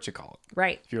matter what you call it.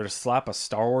 Right. If you were to slap a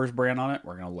Star Wars brand on it,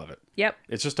 we're gonna love it. Yep.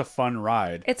 It's just a fun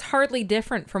ride. It's hardly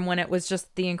different from when it was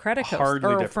just the Incredicoaster, Hardly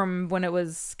or different. from when it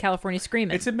was California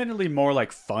Screamin'. It's admittedly more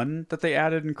like fun that they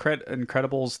added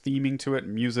Incredibles theming to it,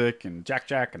 and music, and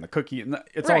Jack and the cookie, and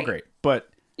it's all Right. great. But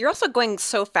You're also going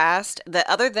so fast that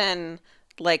other than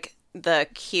like the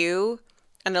queue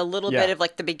and a little Yeah. bit of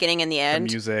like the beginning and the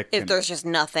end, music if and- there's just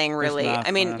nothing really.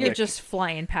 I mean, nothing. You're Like, just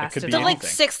flying past could it be the all. like anything.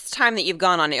 sixth time that you've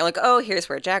gone on it, you're like, oh, here's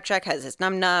where Jack has his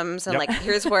num nums, and Yep. like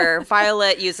here's where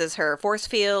Violet uses her force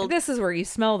field. This is where you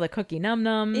smell the cookie num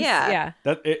nums. Yeah. Yeah.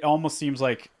 that it almost seems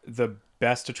like the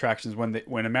best attractions when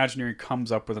Imagineering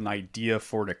comes up with an idea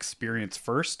for an experience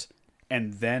first,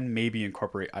 and then maybe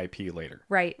incorporate IP later.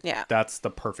 Right. Yeah. That's the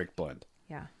perfect blend.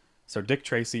 Yeah. So Dick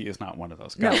Tracy is not one of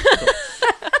those No. guys.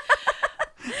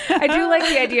 I do like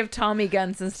the idea of Tommy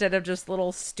guns instead of just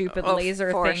little stupid Oh,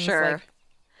 laser for things sure. like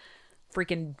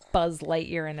freaking Buzz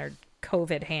Lightyear in their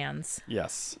COVID hands.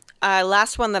 Yes.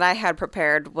 Last one that I had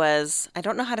prepared was, I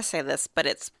don't know how to say this, but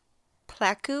it's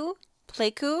Pleiku.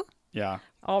 Yeah.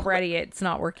 Already it's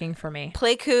not working for me.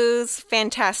 Pleiku's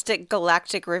Fantastic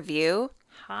Galactic Review,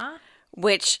 Huh?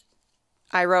 which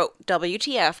I wrote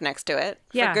WTF next to it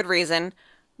for Yeah. good reason,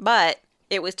 but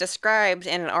it was described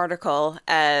in an article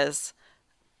as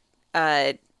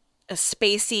a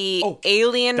spacey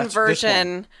alien that's this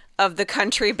version of the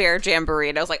Country Bear Jamboree.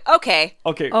 And I was like, okay,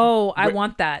 Okay. Oh, I wh-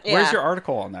 want that. Yeah. Where's your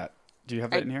article on that? Do you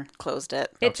have that in here? closed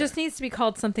it. It just needs to be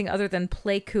called something other than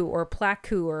Pleiku or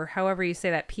Plaku or however you say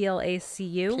that,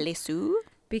 Placu, Pleiku?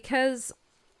 because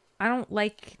I don't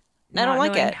like I don't not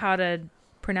like knowing it. how to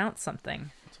pronounce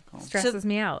something. Stresses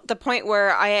me out. The point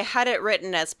where I had it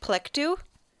written as Plektu,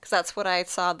 because that's what I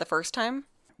saw the first time.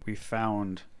 We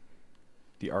found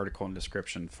the article and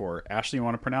description for Ashley. You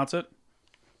want to pronounce it?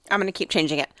 I'm going to keep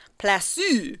changing it.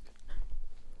 Placu.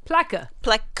 Plaka.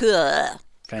 Pleku.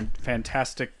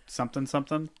 Fantastic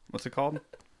something. What's it called?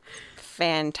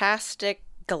 Fantastic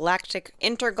Galactic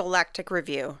Intergalactic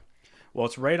Review. Well,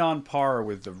 it's right on par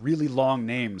with the really long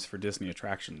names for Disney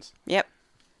attractions. Yep.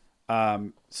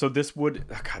 So this would,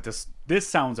 oh God, this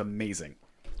sounds amazing.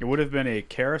 It would have been a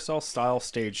carousel-style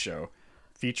stage show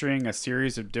featuring a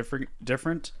series of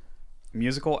different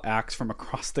musical acts from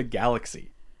across the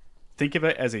galaxy. Think of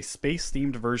it as a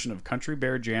space-themed version of Country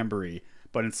Bear Jamboree,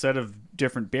 but instead of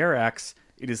different bear acts,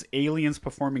 It is aliens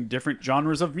performing different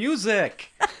genres of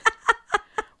music.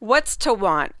 What's to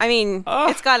want? I mean,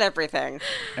 it's got everything.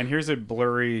 And here's a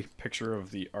blurry picture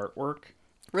of the artwork.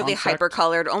 Really concept.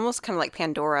 hyper-colored, almost kind of like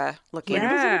Pandora looking. Look at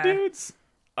those Yeah. little dudes.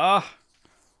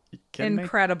 You kidding me?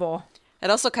 Incredible. It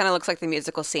also kind of looks like the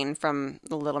musical scene from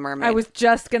The Little Mermaid. I was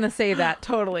just going to say that.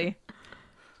 Totally.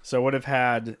 So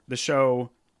the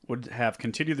show would have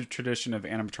continued the tradition of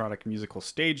animatronic musical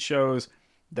stage shows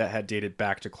that had dated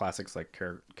back to classics like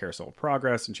Carousel of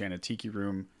Progress, Enchanted Tiki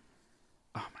Room.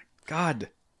 Oh my God.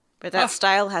 But that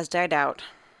style has died out.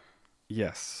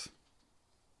 Yes.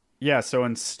 Yeah, so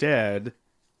instead,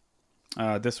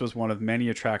 this was one of many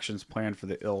attractions planned for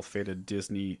the ill-fated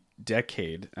Disney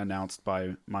decade announced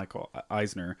by Michael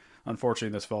Eisner.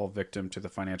 Unfortunately, this fell victim to the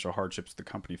financial hardships the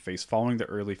company faced following the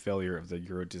early failure of the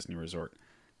Euro Disney Resort.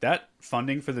 That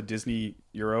funding for the Disney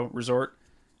Euro Resort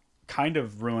kind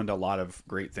of ruined a lot of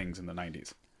great things in the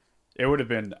 90s. It would have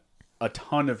been a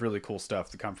ton of really cool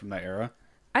stuff to come from that era.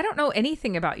 I don't know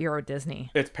anything about Euro Disney.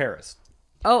 It's Paris.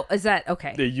 Oh, is that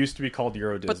okay? They used to be called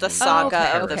Euro Disney. But the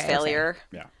saga of the okay. failure.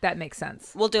 Yeah. That makes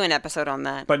sense. We'll do an episode on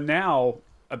that. But now,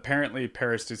 apparently,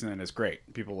 Paris Disneyland is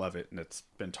great. People love it, and it's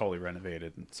been totally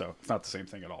renovated. So it's not the same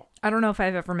thing at all. I don't know if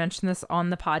I've ever mentioned this on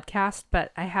the podcast,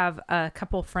 but I have a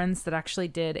couple friends that actually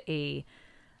did they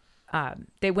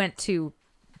went to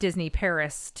Disney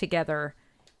Paris together,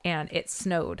 and it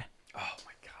snowed. Oh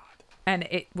my God. And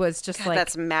it was just God, like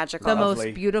that's magical. the Lovely.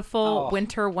 most beautiful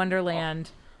winter wonderland.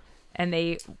 And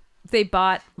they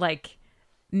bought like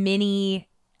mini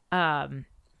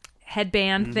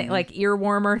headband like ear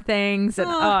warmer things, and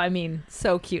I mean,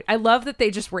 so cute. I love that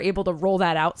they just were able to roll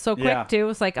that out so quick Yeah. too.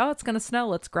 It's like, oh, it's gonna snow,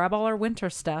 let's grab all our winter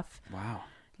stuff. Wow.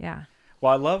 Yeah.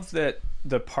 Well, I love that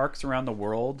the parks around the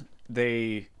world,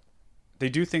 they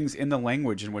do things in the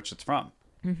language in which it's from.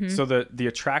 Mm-hmm. So the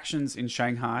attractions in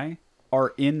Shanghai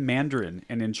are in Mandarin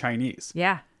and in Chinese.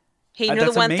 Yeah. Hey, you know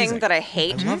That's the one amazing. thing that I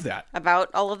hate I love that. about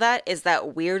all of that is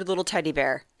that weird little teddy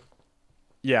bear.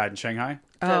 Yeah, in Shanghai.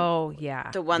 Oh yeah.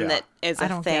 The one Yeah. that is I a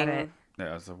don't get it. thing.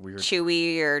 Yeah, it's a weird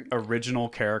Chewy or original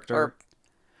character. or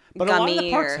But a lot of the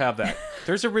gummy parks or- have that.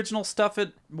 There's original stuff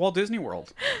at Walt Disney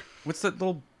World. What's that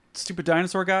little stupid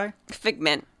dinosaur guy?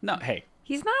 Figment. No, hey,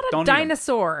 He's not a Don't eat 'em.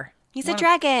 dinosaur. He's a What?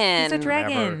 dragon. He's a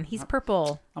dragon. Whatever. He's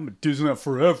purple. I'm a Disneyland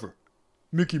forever.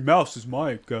 Mickey Mouse is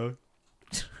my guy.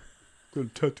 Got a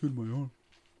tattoo on my arm.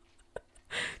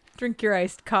 Drink your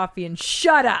iced coffee and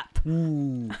shut up.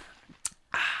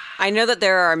 I know that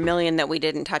there are a million that we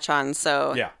didn't touch on,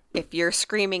 so Yeah. if you're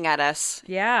screaming at us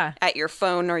Yeah. at your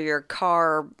phone or your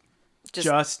car,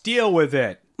 Just deal with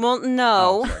it. well,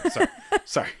 no.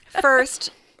 Sorry.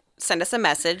 First, send us a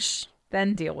message,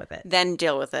 Then deal with it. then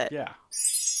deal with it. Yeah.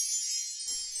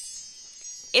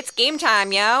 It's game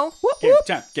time, yo. Game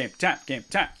time, game time, game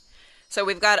time. So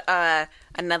we've got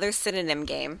another synonym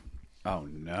game. Oh,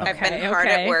 no. I've been Okay, hard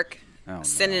okay. at work Oh, no.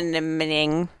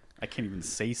 synonyming. I can't even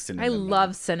say cinnamon. I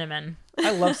love cinnamon.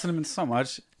 I love cinnamon so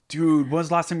much. Dude, when was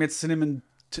the last time we had cinnamon...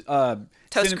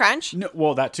 Toast Crunch? No,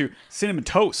 well, that too. Cinnamon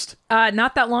toast.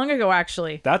 Not that long ago,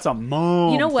 actually. That's a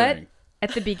mom You know what? thing.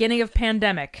 At the beginning of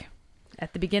pandemic,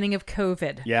 at the beginning of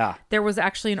COVID, Yeah. there was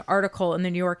actually an article in the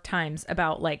New York Times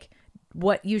about like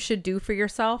what you should do for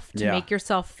yourself to Yeah. make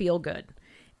yourself feel good.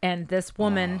 And this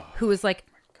woman who was like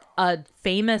a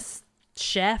famous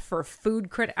chef or food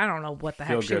critic, I don't know what the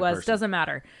heck she Feel-good was, person. doesn't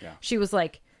matter. Yeah. She was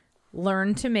like,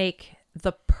 learn to make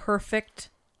the perfect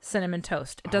cinnamon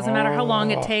toast. It doesn't matter how long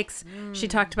it takes. She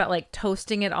talked about like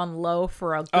toasting it on low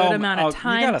for a good amount of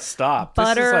time. You gotta stop.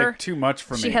 Butter. This is like too much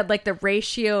for me. She had like the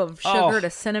ratio of sugar to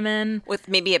cinnamon. With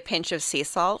maybe a pinch of sea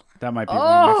salt. That might be one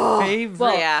of my favorite.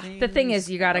 Well, Yeah. the thing is,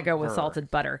 you got to go with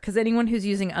salted butter because anyone who's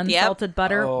using unsalted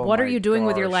butter, Oh what are my you doing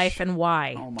with your gosh. life and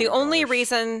why? Oh my The only gosh.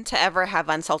 reason to ever have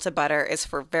unsalted butter is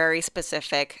for very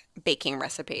specific baking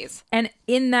recipes. And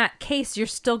in that case, you're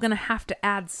still going to have to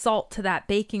add salt to that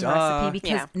baking Duh. recipe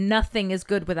because Yeah. nothing is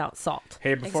good without salt.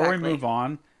 Hey, before Exactly. we move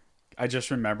on, I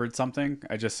just remembered something.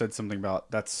 I just said something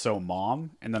about that's so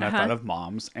mom, and then I thought of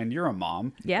moms, and you're a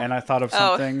mom. Yeah. And I thought of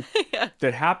something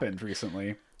that happened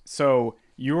recently. So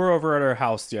you were over at our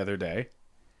house the other day,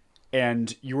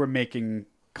 and you were making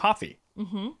coffee.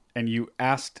 Mm-hmm. And you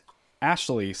asked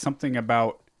Ashley something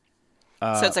about,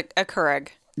 So it's a Keurig.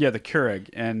 the Keurig.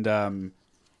 And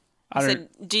I don't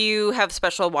So do you have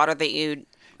special water that you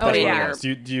Oh, put in yeah.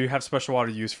 your, Do you have special water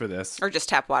used for this? or just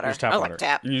tap water? Just tap I water. like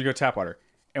tap. You need to go tap water.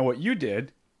 And what you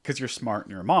did, because you're smart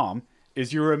and you're a mom,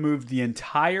 is you removed the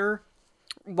entire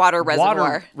Water reservoir.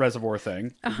 water reservoir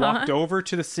thing, walked over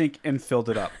to the sink and filled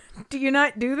it up. Do you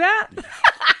not do that?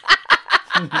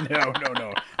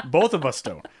 No. Both of us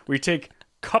don't. We take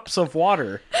cups of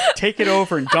water, take it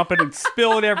over and dump it and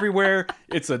spill it everywhere.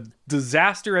 It's a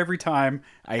disaster every time.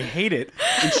 I hate it.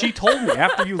 And she told me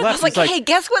after you left, I was like, she's hey,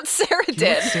 guess what Sarah "You know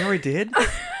what did? Sarah did?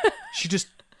 She just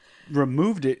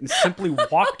removed it and simply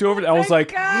walked over. I was like,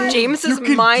 James's you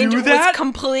can mind do was that?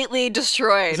 completely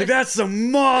destroyed. It's like, that's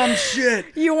some mom shit.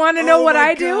 You want to know Oh what my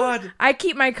I do? God. I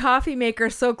keep my coffee maker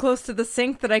so close to the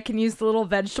sink that I can use the little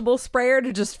vegetable sprayer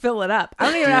to just fill it up. I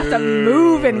don't even have to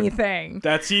move anything.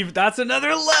 That's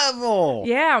another level.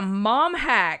 Yeah, mom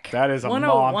hack. That is a mom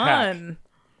 101.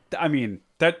 I mean,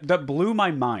 that blew my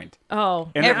mind.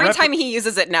 Oh, And it Every time he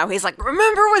uses it now, he's like,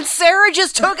 remember when Sarah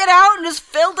just took it out and just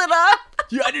filled it up?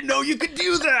 Yeah, I didn't know you could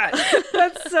do that.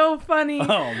 that's so funny.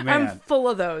 Oh, man. I'm full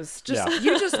of those.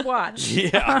 You just watch.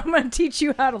 Yeah. I'm gonna teach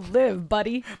you how to live,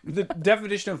 buddy. The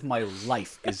definition of my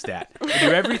life is that I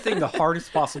do everything the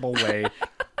hardest possible way.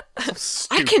 So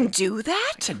I stupid. can do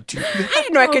that? I do that. I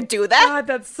didn't know I could do that. God,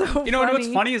 that's so You know what's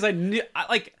funny is I knew,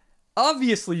 like,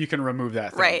 obviously you can remove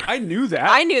that thing. Right. I knew that.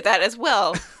 I knew that as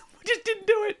well. We just didn't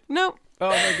do it. Nope. Oh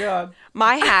my god.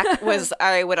 My hack was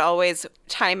I would always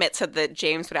time it so that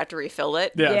James would have to refill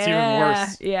it. Yeah, it's even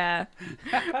worse. Yeah.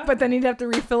 But then he'd have to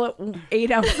refill it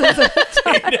 8 ounces at a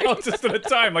time. 8 ounces at a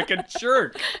time, like a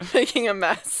jerk. Making a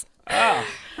mess. Ah,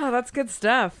 Oh, that's good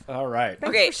stuff. all right. Thanks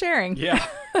Okay. for sharing. Yeah.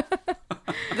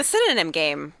 The synonym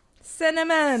game.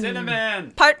 Cinnamon.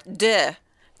 Cinnamon. Part 2.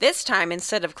 This time,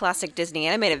 instead of classic Disney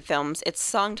animated films, it's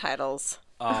song titles.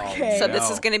 Oh, Okay. So this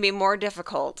is going to be more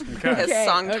difficult because Okay,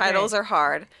 song okay. titles are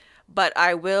hard. But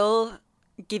I will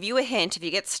give you a hint if you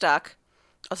get stuck.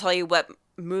 I'll tell you what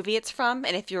movie it's from,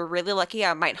 and if you're really lucky,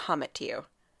 I might hum it to you.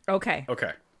 Okay.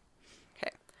 Okay.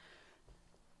 Okay.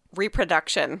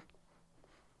 Reproduction.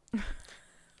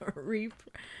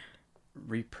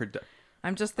 Reproduct.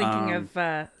 I'm just thinking of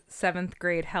 7th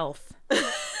grade health.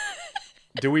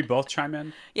 Do we both chime in?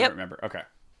 I Yep. don't remember. Okay.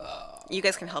 You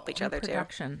guys can help each other too.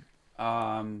 Production.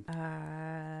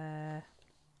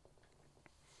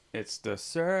 It's the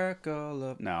circle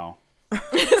of no.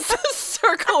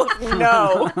 Circle of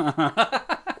no.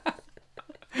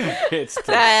 It's the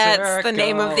That's the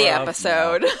name of the circle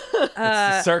episode. no. It's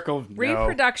the circle of no.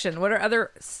 Reproduction. What are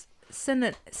other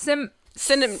Cinnamons.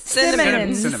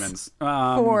 Cinnamons.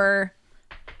 for?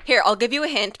 Here, I'll give you a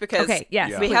hint because Okay, yes,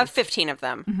 Yeah. we please. have 15 of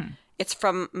them. It's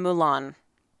from Mulan.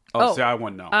 Oh, Oh. see, I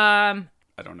wouldn't know. Um,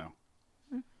 I don't know.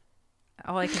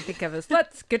 all I can think of is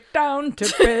let's get down to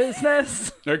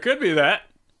business. There could be that.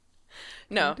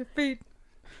 No. Defeat.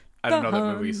 I don't know that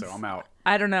movie, Huns. so I'm out.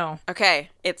 I don't know. Okay,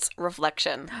 it's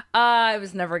Reflection. I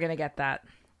was never gonna get that.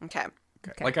 Okay.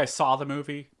 Okay. Like I saw the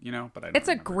movie, you know, but I don't It's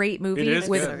a remember. great movie It is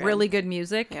with good. really good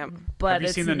music. Yeah. But Have you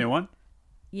it's seen the new one?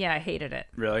 Yeah, I hated it.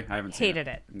 Really? I haven't seen Hated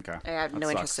it. Okay. I have That no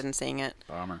sucks. interest in seeing it.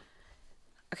 Bummer.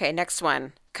 Okay, next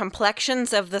one.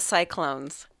 Complexions of the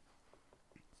Cyclones.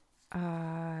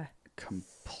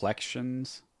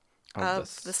 Complexions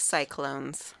Of the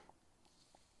Cyclones.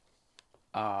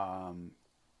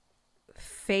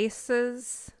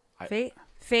 Faces.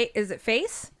 Is it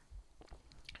face?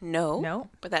 No. No.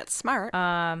 But that's smart.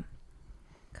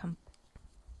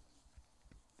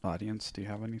 Audience, do you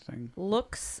have anything?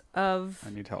 Looks of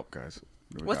I need help, guys.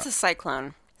 What do we What's got? a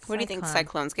cyclone? What do you think Cyclone.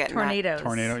 cyclones get in tornadoes.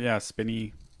 Tornado? Yeah,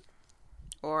 spinny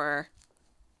that? Or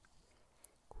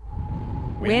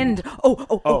Wind.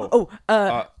 Oh.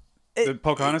 the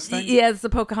Pocahontas thing? Yeah, it's the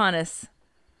Pocahontas.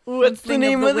 what's the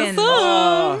name of the wind? song?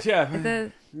 Oh, yeah.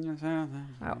 The,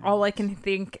 all I can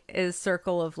think is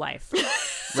Circle of Life.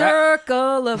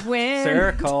 Circle of Wind.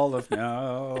 Circle of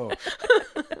no.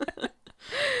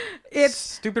 It's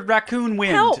Stupid raccoon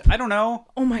wind. Help. I don't know.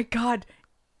 oh my god,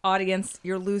 audience,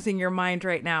 you're losing your mind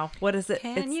right now. What is it?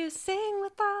 Can It's you sing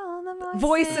with all the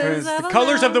Voices. voices? The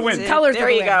colors of the wind. colors. There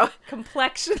of the you go. wind.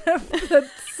 Complexion of the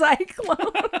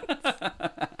cyclone.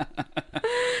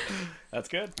 That's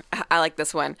good. I like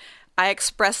this one. I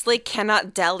expressly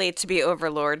cannot dally to be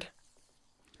overlord.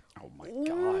 Oh my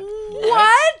god.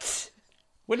 What?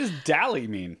 What does dally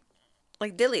mean?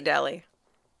 Like dilly dally.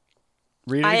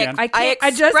 Read it I- again.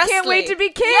 I just can't wait to be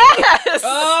king. Yes.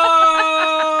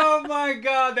 Oh my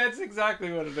god, that's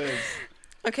exactly what it is.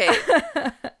 Okay.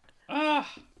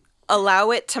 Ah. Allow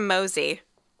it to mosey.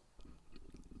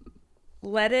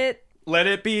 Let it Let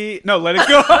it be. No, let it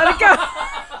go. go.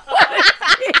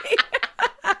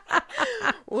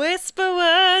 Whisper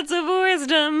words of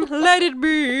wisdom, let it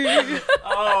be.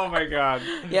 Oh my god.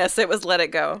 Yes, it was let it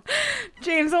go.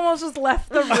 James almost just left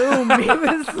the room. He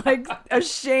was like I'm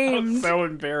ashamed. so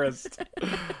embarrassed.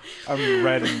 I'm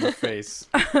red in the face.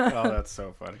 Oh, that's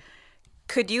so funny.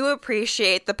 Could you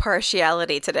appreciate the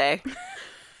partiality today?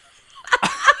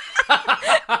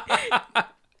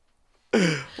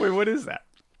 Wait, what is that?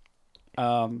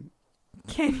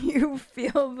 Can you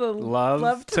feel the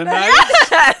Love tonight? tonight.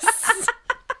 Yes.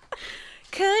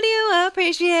 Could you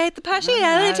appreciate the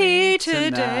partiality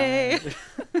today?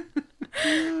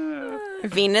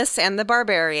 Venus and the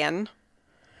Barbarian.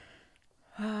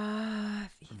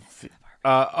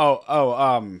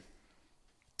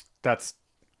 That's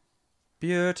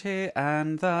Beauty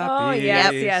and the Oh, Beast.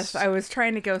 yes. I was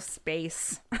trying to go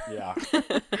space. Yeah.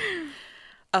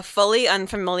 A fully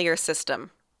unfamiliar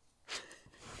system.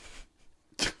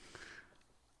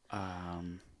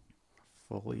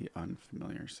 Fully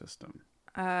unfamiliar system.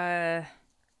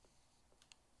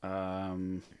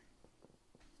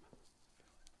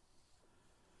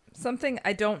 Something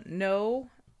I don't know.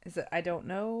 Is it I don't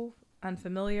know?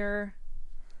 Unfamiliar?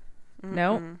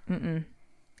 No.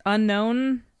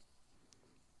 Unknown?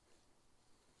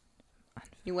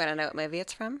 You want to know what movie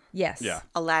it's from? Yes. Yeah.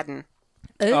 Aladdin.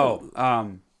 Ooh.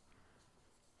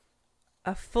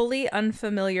 A fully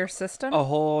unfamiliar system? A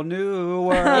whole new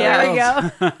world. There we go.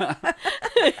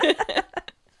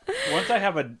 Once I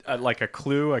have a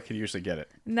clue, I can usually get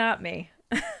it. Not me.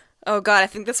 Oh, God, I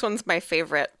think this one's my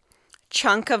favorite.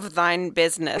 Chunk of thine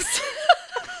business.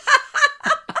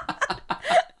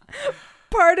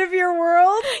 Part of your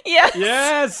world? Yes.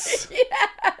 Yes.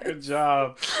 Good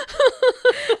job.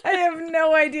 I have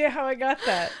no idea how I got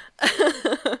that.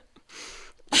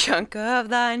 Chunk of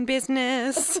thine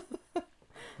business.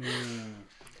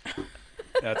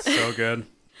 That's so good.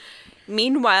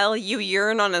 Meanwhile, you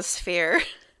yearn on a sphere.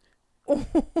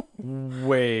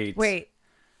 Wait.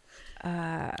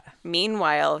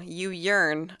 Meanwhile, you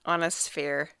yearn on a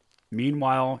sphere.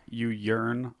 Meanwhile, you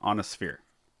yearn on a sphere.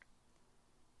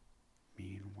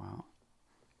 Meanwhile.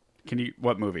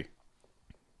 What movie?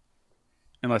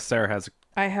 Unless Sarah has.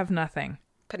 I have nothing.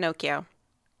 Pinocchio.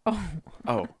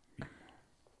 Oh.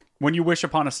 When you wish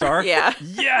upon a star? Yeah.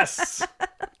 Yes.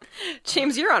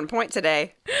 James, you're on point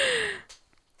today.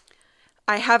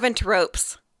 I haven't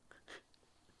ropes.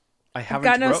 I haven't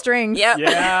Got no strings. Yep.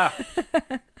 Yeah.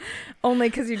 Only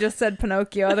because you just said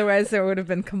Pinocchio. Otherwise, I would have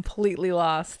been completely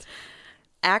lost.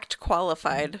 Act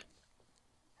qualified.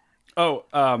 Oh,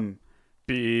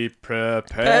 be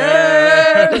prepared.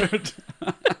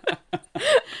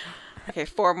 Okay,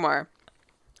 4 more.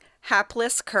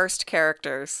 Hapless cursed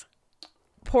characters.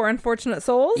 Poor unfortunate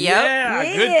souls? Yep.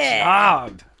 Yeah, good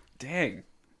job. Dang.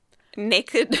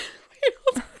 Naked.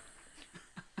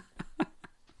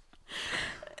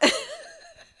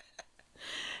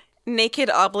 Naked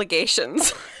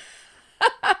obligations.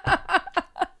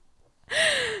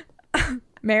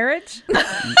 Marriage?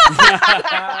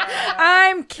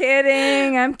 I'm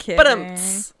kidding.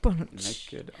 Ba-dum-ts.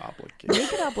 Naked obligation.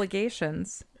 Naked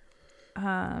obligations.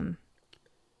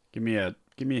 Give me a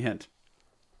hint.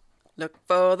 Look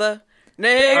for the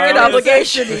naked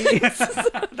obligation.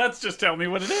 That's just tell me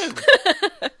what it is.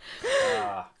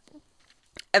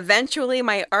 Eventually,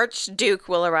 my archduke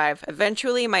will arrive.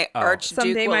 Eventually, my archduke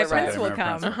Someday will my arrive. prince will Someday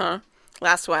my come. prince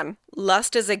Last one.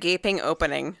 Lust is a gaping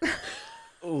opening.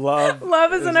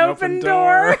 Love is an open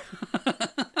door.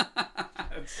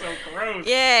 It's so gross.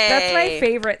 Yay. That's my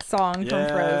favorite song from Yeah.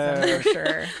 Frozen, for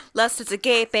sure. Lust is a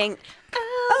gaping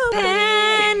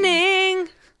opening.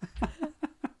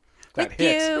 That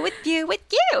hits. With you. With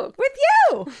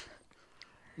you!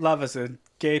 Love is a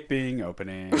gaping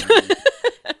opening.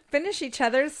 Finish each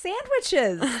other's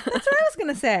sandwiches. That's what I was going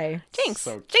to say. Jinx.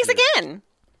 So Jinx cute. again.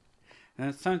 Now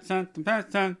it's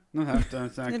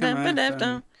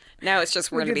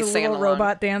just we're We going to do be the singing little along.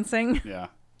 robot dancing. Yeah.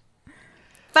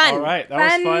 Fun. All right, that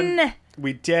was Fun. fun.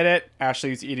 We did it.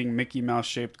 Ashley's eating Mickey Mouse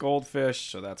shaped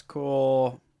goldfish, so that's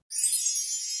cool.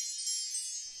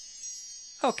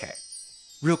 Okay.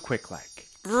 Real quick,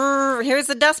 Here's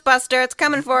the dust buster. It's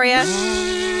coming for you.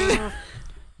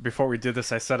 before we did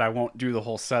this, I said I won't do the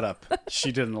whole setup.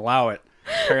 She didn't allow it.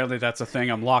 Apparently, that's a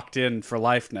thing. I'm locked in for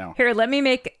life now. Here,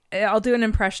 I'll do an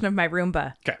impression of my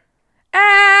Roomba. Okay.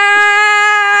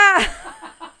 Ah!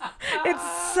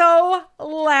 It's so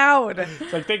loud.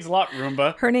 It's like, thanks a lot,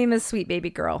 Roomba. Her name is Sweet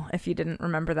Baby Girl, if you didn't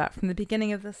remember that from the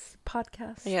beginning of this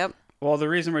podcast. Yep. Well, the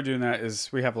reason we're doing that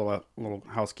is we have a little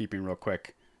housekeeping real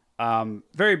quick.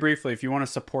 Very briefly, if you want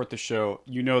to support the show,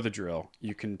 you know the drill.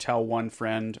 You can tell one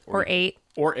friend. Or 8.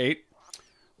 Or 8.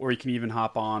 Or you can even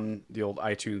hop on the old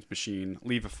iTunes machine,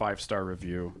 leave a 5-star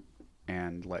review,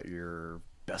 and let your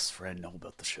best friend know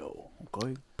about the show.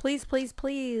 Okay? Please, please,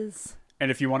 please. And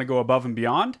if you want to go above and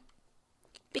beyond,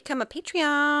 Become a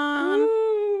Patreon.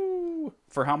 woo,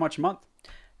 for how much a month?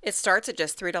 It starts at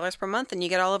just $3 per month, and you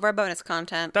get all of our bonus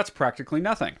content. That's practically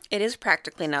nothing. It is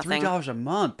practically nothing. $3 a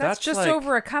month. That's just like,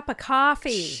 over a cup of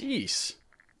coffee. Jeez.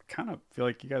 kind of feel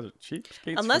like you guys are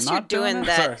cheapskates. Unless for you're not doing doing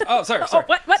that. Sorry.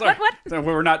 what? So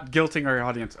we're not guilting our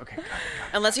audience. Okay. Got it.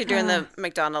 Unless you're doing the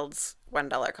McDonald's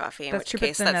 $1 coffee, in That's which true, but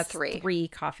case then that's that's 3. 3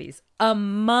 coffees a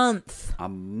month A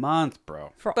month,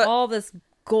 bro. for But- all this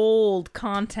gold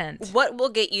content. What will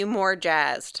get you more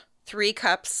jazzed? 3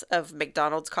 cups of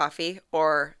McDonald's coffee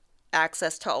or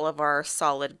access to all of our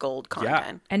solid gold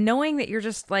content? And knowing that you're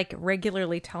just like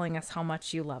regularly telling us how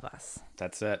much you love us,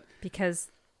 That's it. because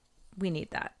we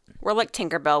need that. We're like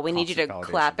Tinkerbell. We need you to Constant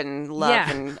validation. clap and love Yeah,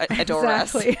 and adore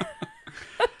us. exactly.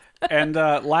 And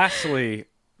lastly,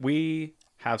 we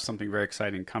have something very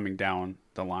exciting coming down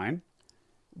the line.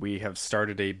 We have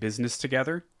started a business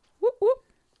together. Whoop, whoop.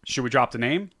 Should we drop the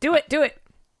name? Do it.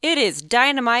 It is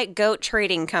Dynamite Goat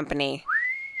Trading Company.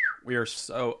 We are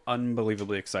so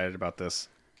unbelievably excited about this.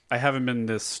 I haven't been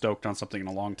this stoked on something in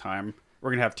a long time.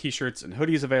 We're going to have t-shirts and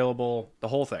hoodies available, the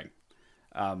whole thing.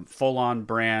 Full-on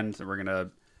brand. We're going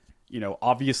to,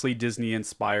 obviously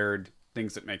Disney-inspired,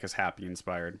 things that make us happy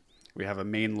inspired. We have a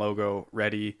main logo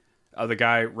ready. The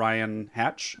guy, Ryan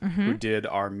Hatch, who did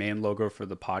our main logo for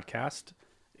the podcast,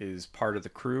 is part of the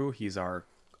crew. He's our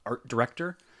art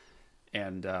director.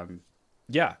 And,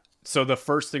 so the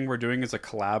first thing we're doing is a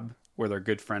collab with our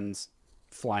good friends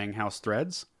Flying House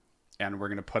Threads, and we're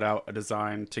going to put out a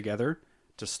design together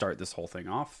to start this whole thing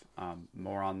off.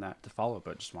 More on that to follow,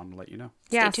 but just wanted to let you know.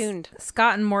 Stay tuned.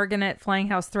 Scott and Morgan at Flying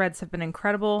House Threads have been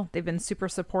incredible. They've been super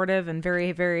supportive and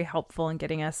very, very helpful in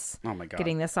getting us Oh my God.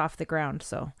 getting this off the ground.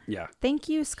 So Yeah, thank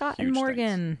you, Scott and Huge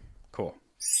Morgan. cool.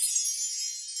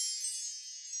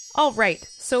 All right.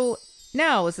 So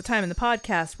now is the time in the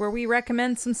podcast where we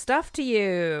recommend some stuff to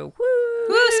you. Woo!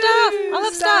 Woo, stuff! I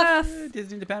love stuff.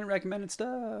 Disney Independent recommended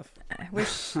stuff. I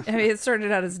wish it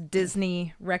started out as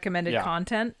Disney recommended Yeah.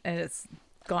 content, and it's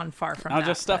gone far from Now that.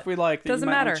 just stuff but we like that doesn't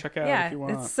you might matter. want to check out yeah, if you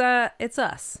want. it's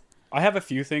us. I have a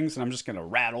few things, and I'm just going to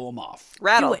rattle them off.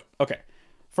 Rattle. Do it. Okay.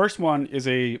 First one is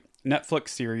a Netflix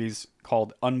series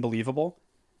called Unbelievable.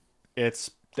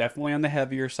 It's definitely on the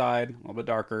heavier side, a little bit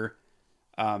darker,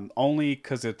 only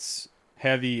because it's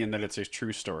heavy and that it's a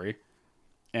true story.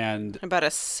 And About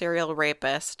a serial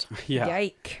rapist. yeah,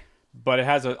 Yike. but it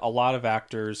has a lot of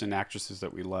actors and actresses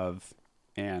that we love.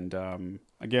 And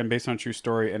again, based on a true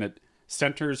story, and it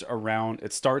centers around,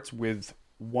 it starts with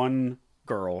one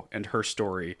girl and her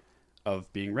story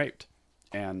of being raped.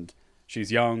 And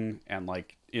she's young and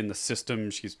like in the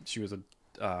system, she was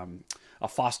a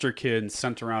foster kid and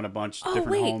sent around a bunch of Oh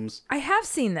different wait, homes. I have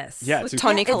seen this. Yeah, With it's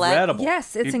Toni Collette? incredible.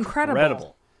 Yes, it's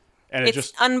incredible. And it It's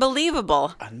just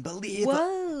unbelievable. unbelievable.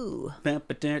 Whoa. Yeah,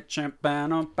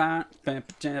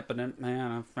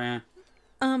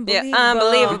 Unbelievable.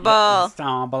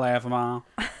 unbelievable.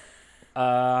 Unbelievable.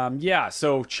 Yeah,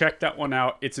 so check that one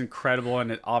out. It's incredible,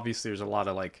 and obviously there's a lot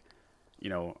of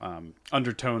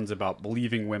undertones about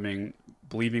believing women,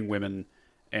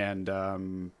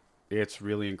 and it's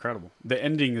really incredible. The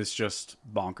ending is just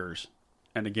bonkers,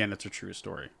 and again, it's a true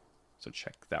story. So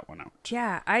check that one out.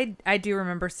 Yeah, I do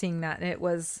remember seeing that, and it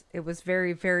was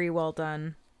very, very well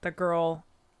done. The girl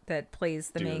that plays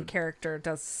the main Dude. character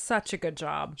does such a good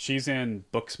job. She's in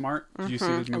Booksmart. Did you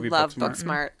see the movie Love Booksmart?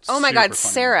 Booksmart. Oh my God, Super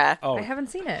funny. Sarah. Oh, I haven't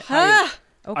seen it. Ah,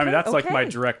 Okay, I mean, that's like my okay.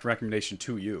 direct recommendation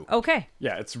to you. Okay.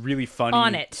 Yeah, it's really funny.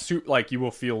 On it. Like, you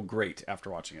will feel great after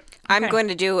watching it. I'm Okay. going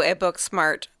to do a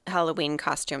Booksmart Halloween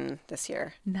costume this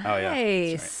year. Nice. Oh,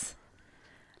 yeah, that's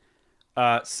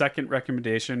Second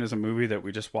recommendation is a movie that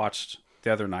we just watched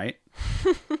the other night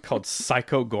called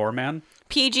Psycho Gorman.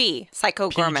 PG, Psycho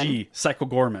Gorman. PG, Psycho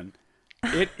Gorman.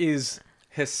 It is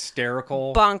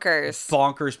hysterical.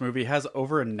 Bonkers. Movie. It has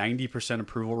over a 90%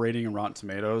 approval rating in Rotten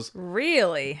Tomatoes.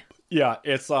 Really? Yeah,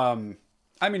 it's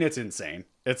it's insane.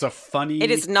 It's a funny.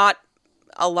 It is not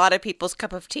a lot of people's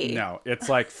cup of tea. No, it's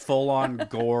like full on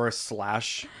gore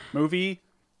slasher movie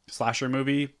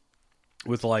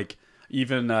with like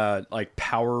even like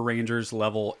Power Rangers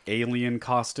level alien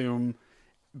costume,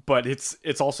 but it's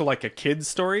also like a kid's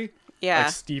story. Yeah.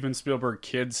 Like Steven Spielberg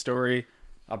kid's story.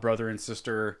 A brother and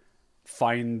sister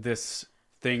find this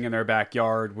thing in their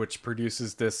backyard which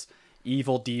produces this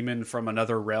evil demon from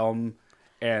another realm,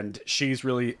 and she's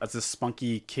really as a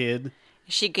spunky kid.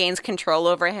 She gains control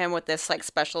over him with this like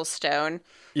special stone.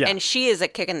 Yeah. And she is a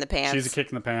kick in the pants. She's a kick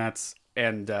in the pants,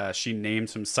 and she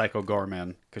names him Psycho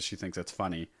Gorman because she thinks it's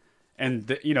funny. And,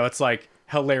 it's like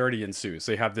hilarity ensues.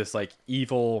 They have this like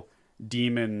evil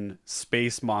demon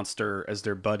space monster as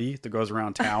their buddy that goes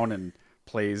around town and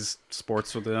plays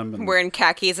sports with them. And, Wearing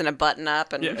khakis and a button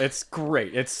up. And yeah, it's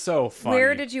great. It's so funny.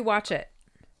 Where did you watch it?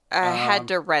 I had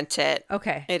to rent it.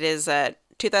 Okay. It is a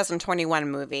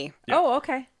 2021 movie. Yeah. Oh,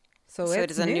 okay. So So it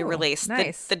it's is a new release.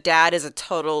 Nice. The dad is a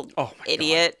total Oh my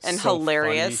idiot God, and so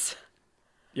hilarious.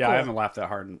 Yeah, Cool. I haven't laughed that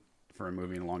hard for a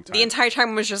movie in a long time. The entire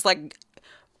time was just like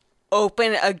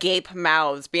open agape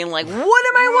mouths, being like, "What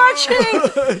am I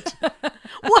watching?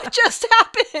 What just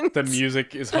happened?" The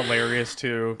music is hilarious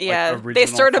too. Yeah, like, they original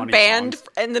start a funny band songs.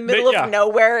 in the middle yeah. of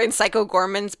nowhere, and Psycho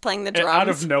Gorman's playing the And drums. out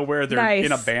of nowhere, they're Nice.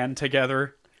 in a band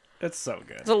together. It's so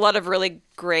good. There's a lot of really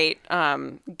great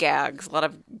gags, a lot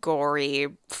of gory,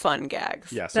 fun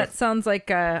gags. Yeah, so That sounds like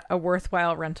a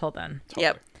worthwhile rental then.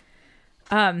 Yep.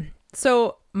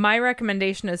 So my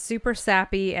recommendation is super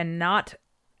sappy and not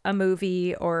a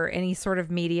movie or any sort of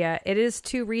media. It is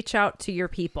to reach out to your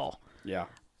people. yeah.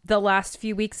 The last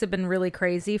few weeks have been really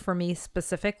crazy for me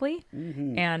specifically.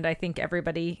 And I think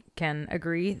everybody can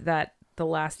agree that the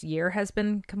last year has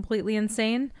been completely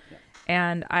insane.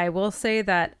 And I will say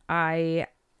that I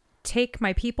take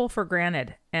my people for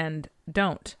granted and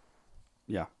don't.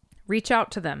 Yeah. Reach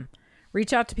out to them.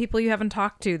 Reach out to people you haven't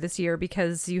talked to this year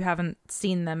because you haven't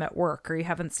seen them at work or you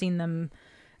haven't seen them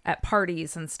at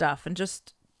parties and stuff, and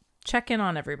just check in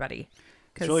on everybody.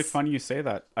 It's really funny you say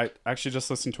that. I actually just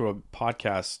listened to a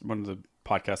podcast, one of the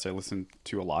podcasts I listen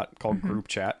to a lot, called Group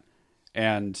Chat.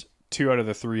 And 2 out of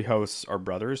the 3 hosts are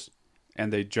brothers,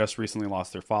 and they just recently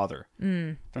lost their father.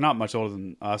 They're not much older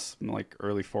than us, in like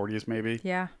early 40s maybe.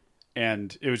 Yeah.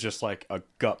 And it was just like a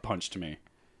gut punch to me.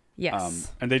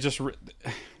 Yes. And they just,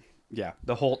 yeah,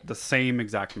 the same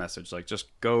exact message. Like, just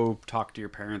go talk to your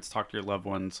parents, talk to your loved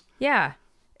ones. Yeah.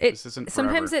 This isn't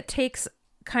Sometimes forever. it takes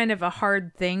kind of a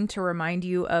hard thing to remind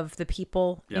you of the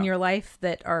people in Yeah. your life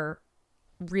that are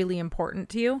really important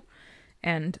to you.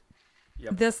 And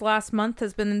Yep. this last month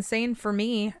has been insane for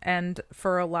me and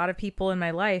for a lot of people in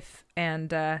my life.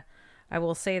 And I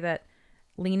will say that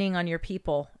leaning on your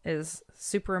people is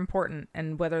super important.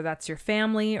 And whether that's your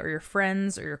family or your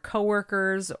friends or your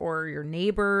coworkers or your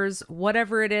neighbors,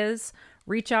 whatever it is,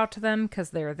 reach out to them because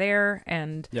they're there.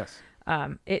 And Yes.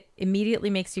 it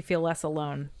immediately makes you feel less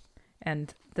alone.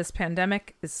 And this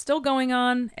pandemic is still going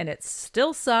on and it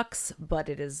still sucks, but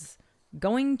it is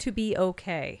going to be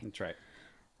okay. That's right.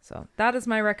 So that is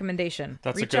my recommendation.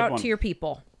 That's a Reach good out one. to your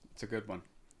people. It's a good one.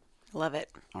 Love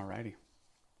it. Alrighty.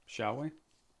 Shall we?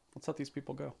 Let's let these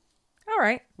people go. All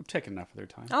right. We've taken enough of their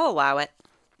time. I'll allow it.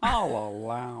 I'll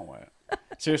allow it.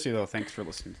 Seriously, though, thanks for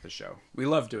listening to the show. We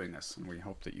love doing this, and we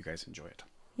hope that you guys enjoy it.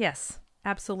 Yes,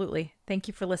 absolutely. Thank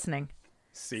you for listening.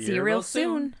 See See you real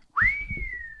soon.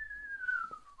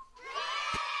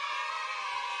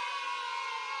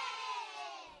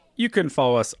 You can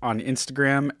follow us on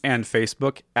Instagram and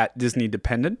Facebook at Disney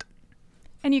Dependent.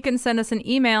 And you can send us an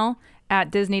email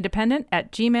at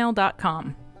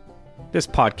disneydependent@gmail.com. This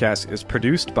podcast is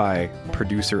produced by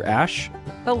producer Ash.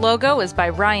 The logo is by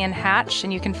Ryan Hatch,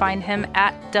 and you can find him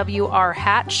at WR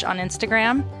Hatch on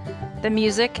Instagram. The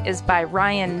music is by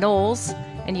Ryan Knowles,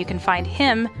 and you can find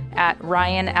him at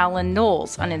Ryan Allen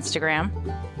Knowles on Instagram.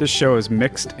 This show is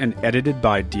mixed and edited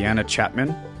by Deanna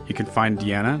Chapman. You can find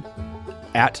Deanna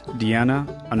at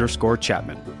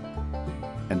Deanna_Chapman.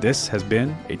 And this has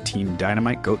been a Team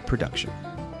Dynamite Goat production.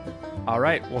 All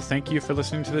right. Well, thank you for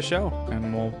listening to the show,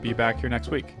 and we'll be back here next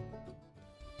week.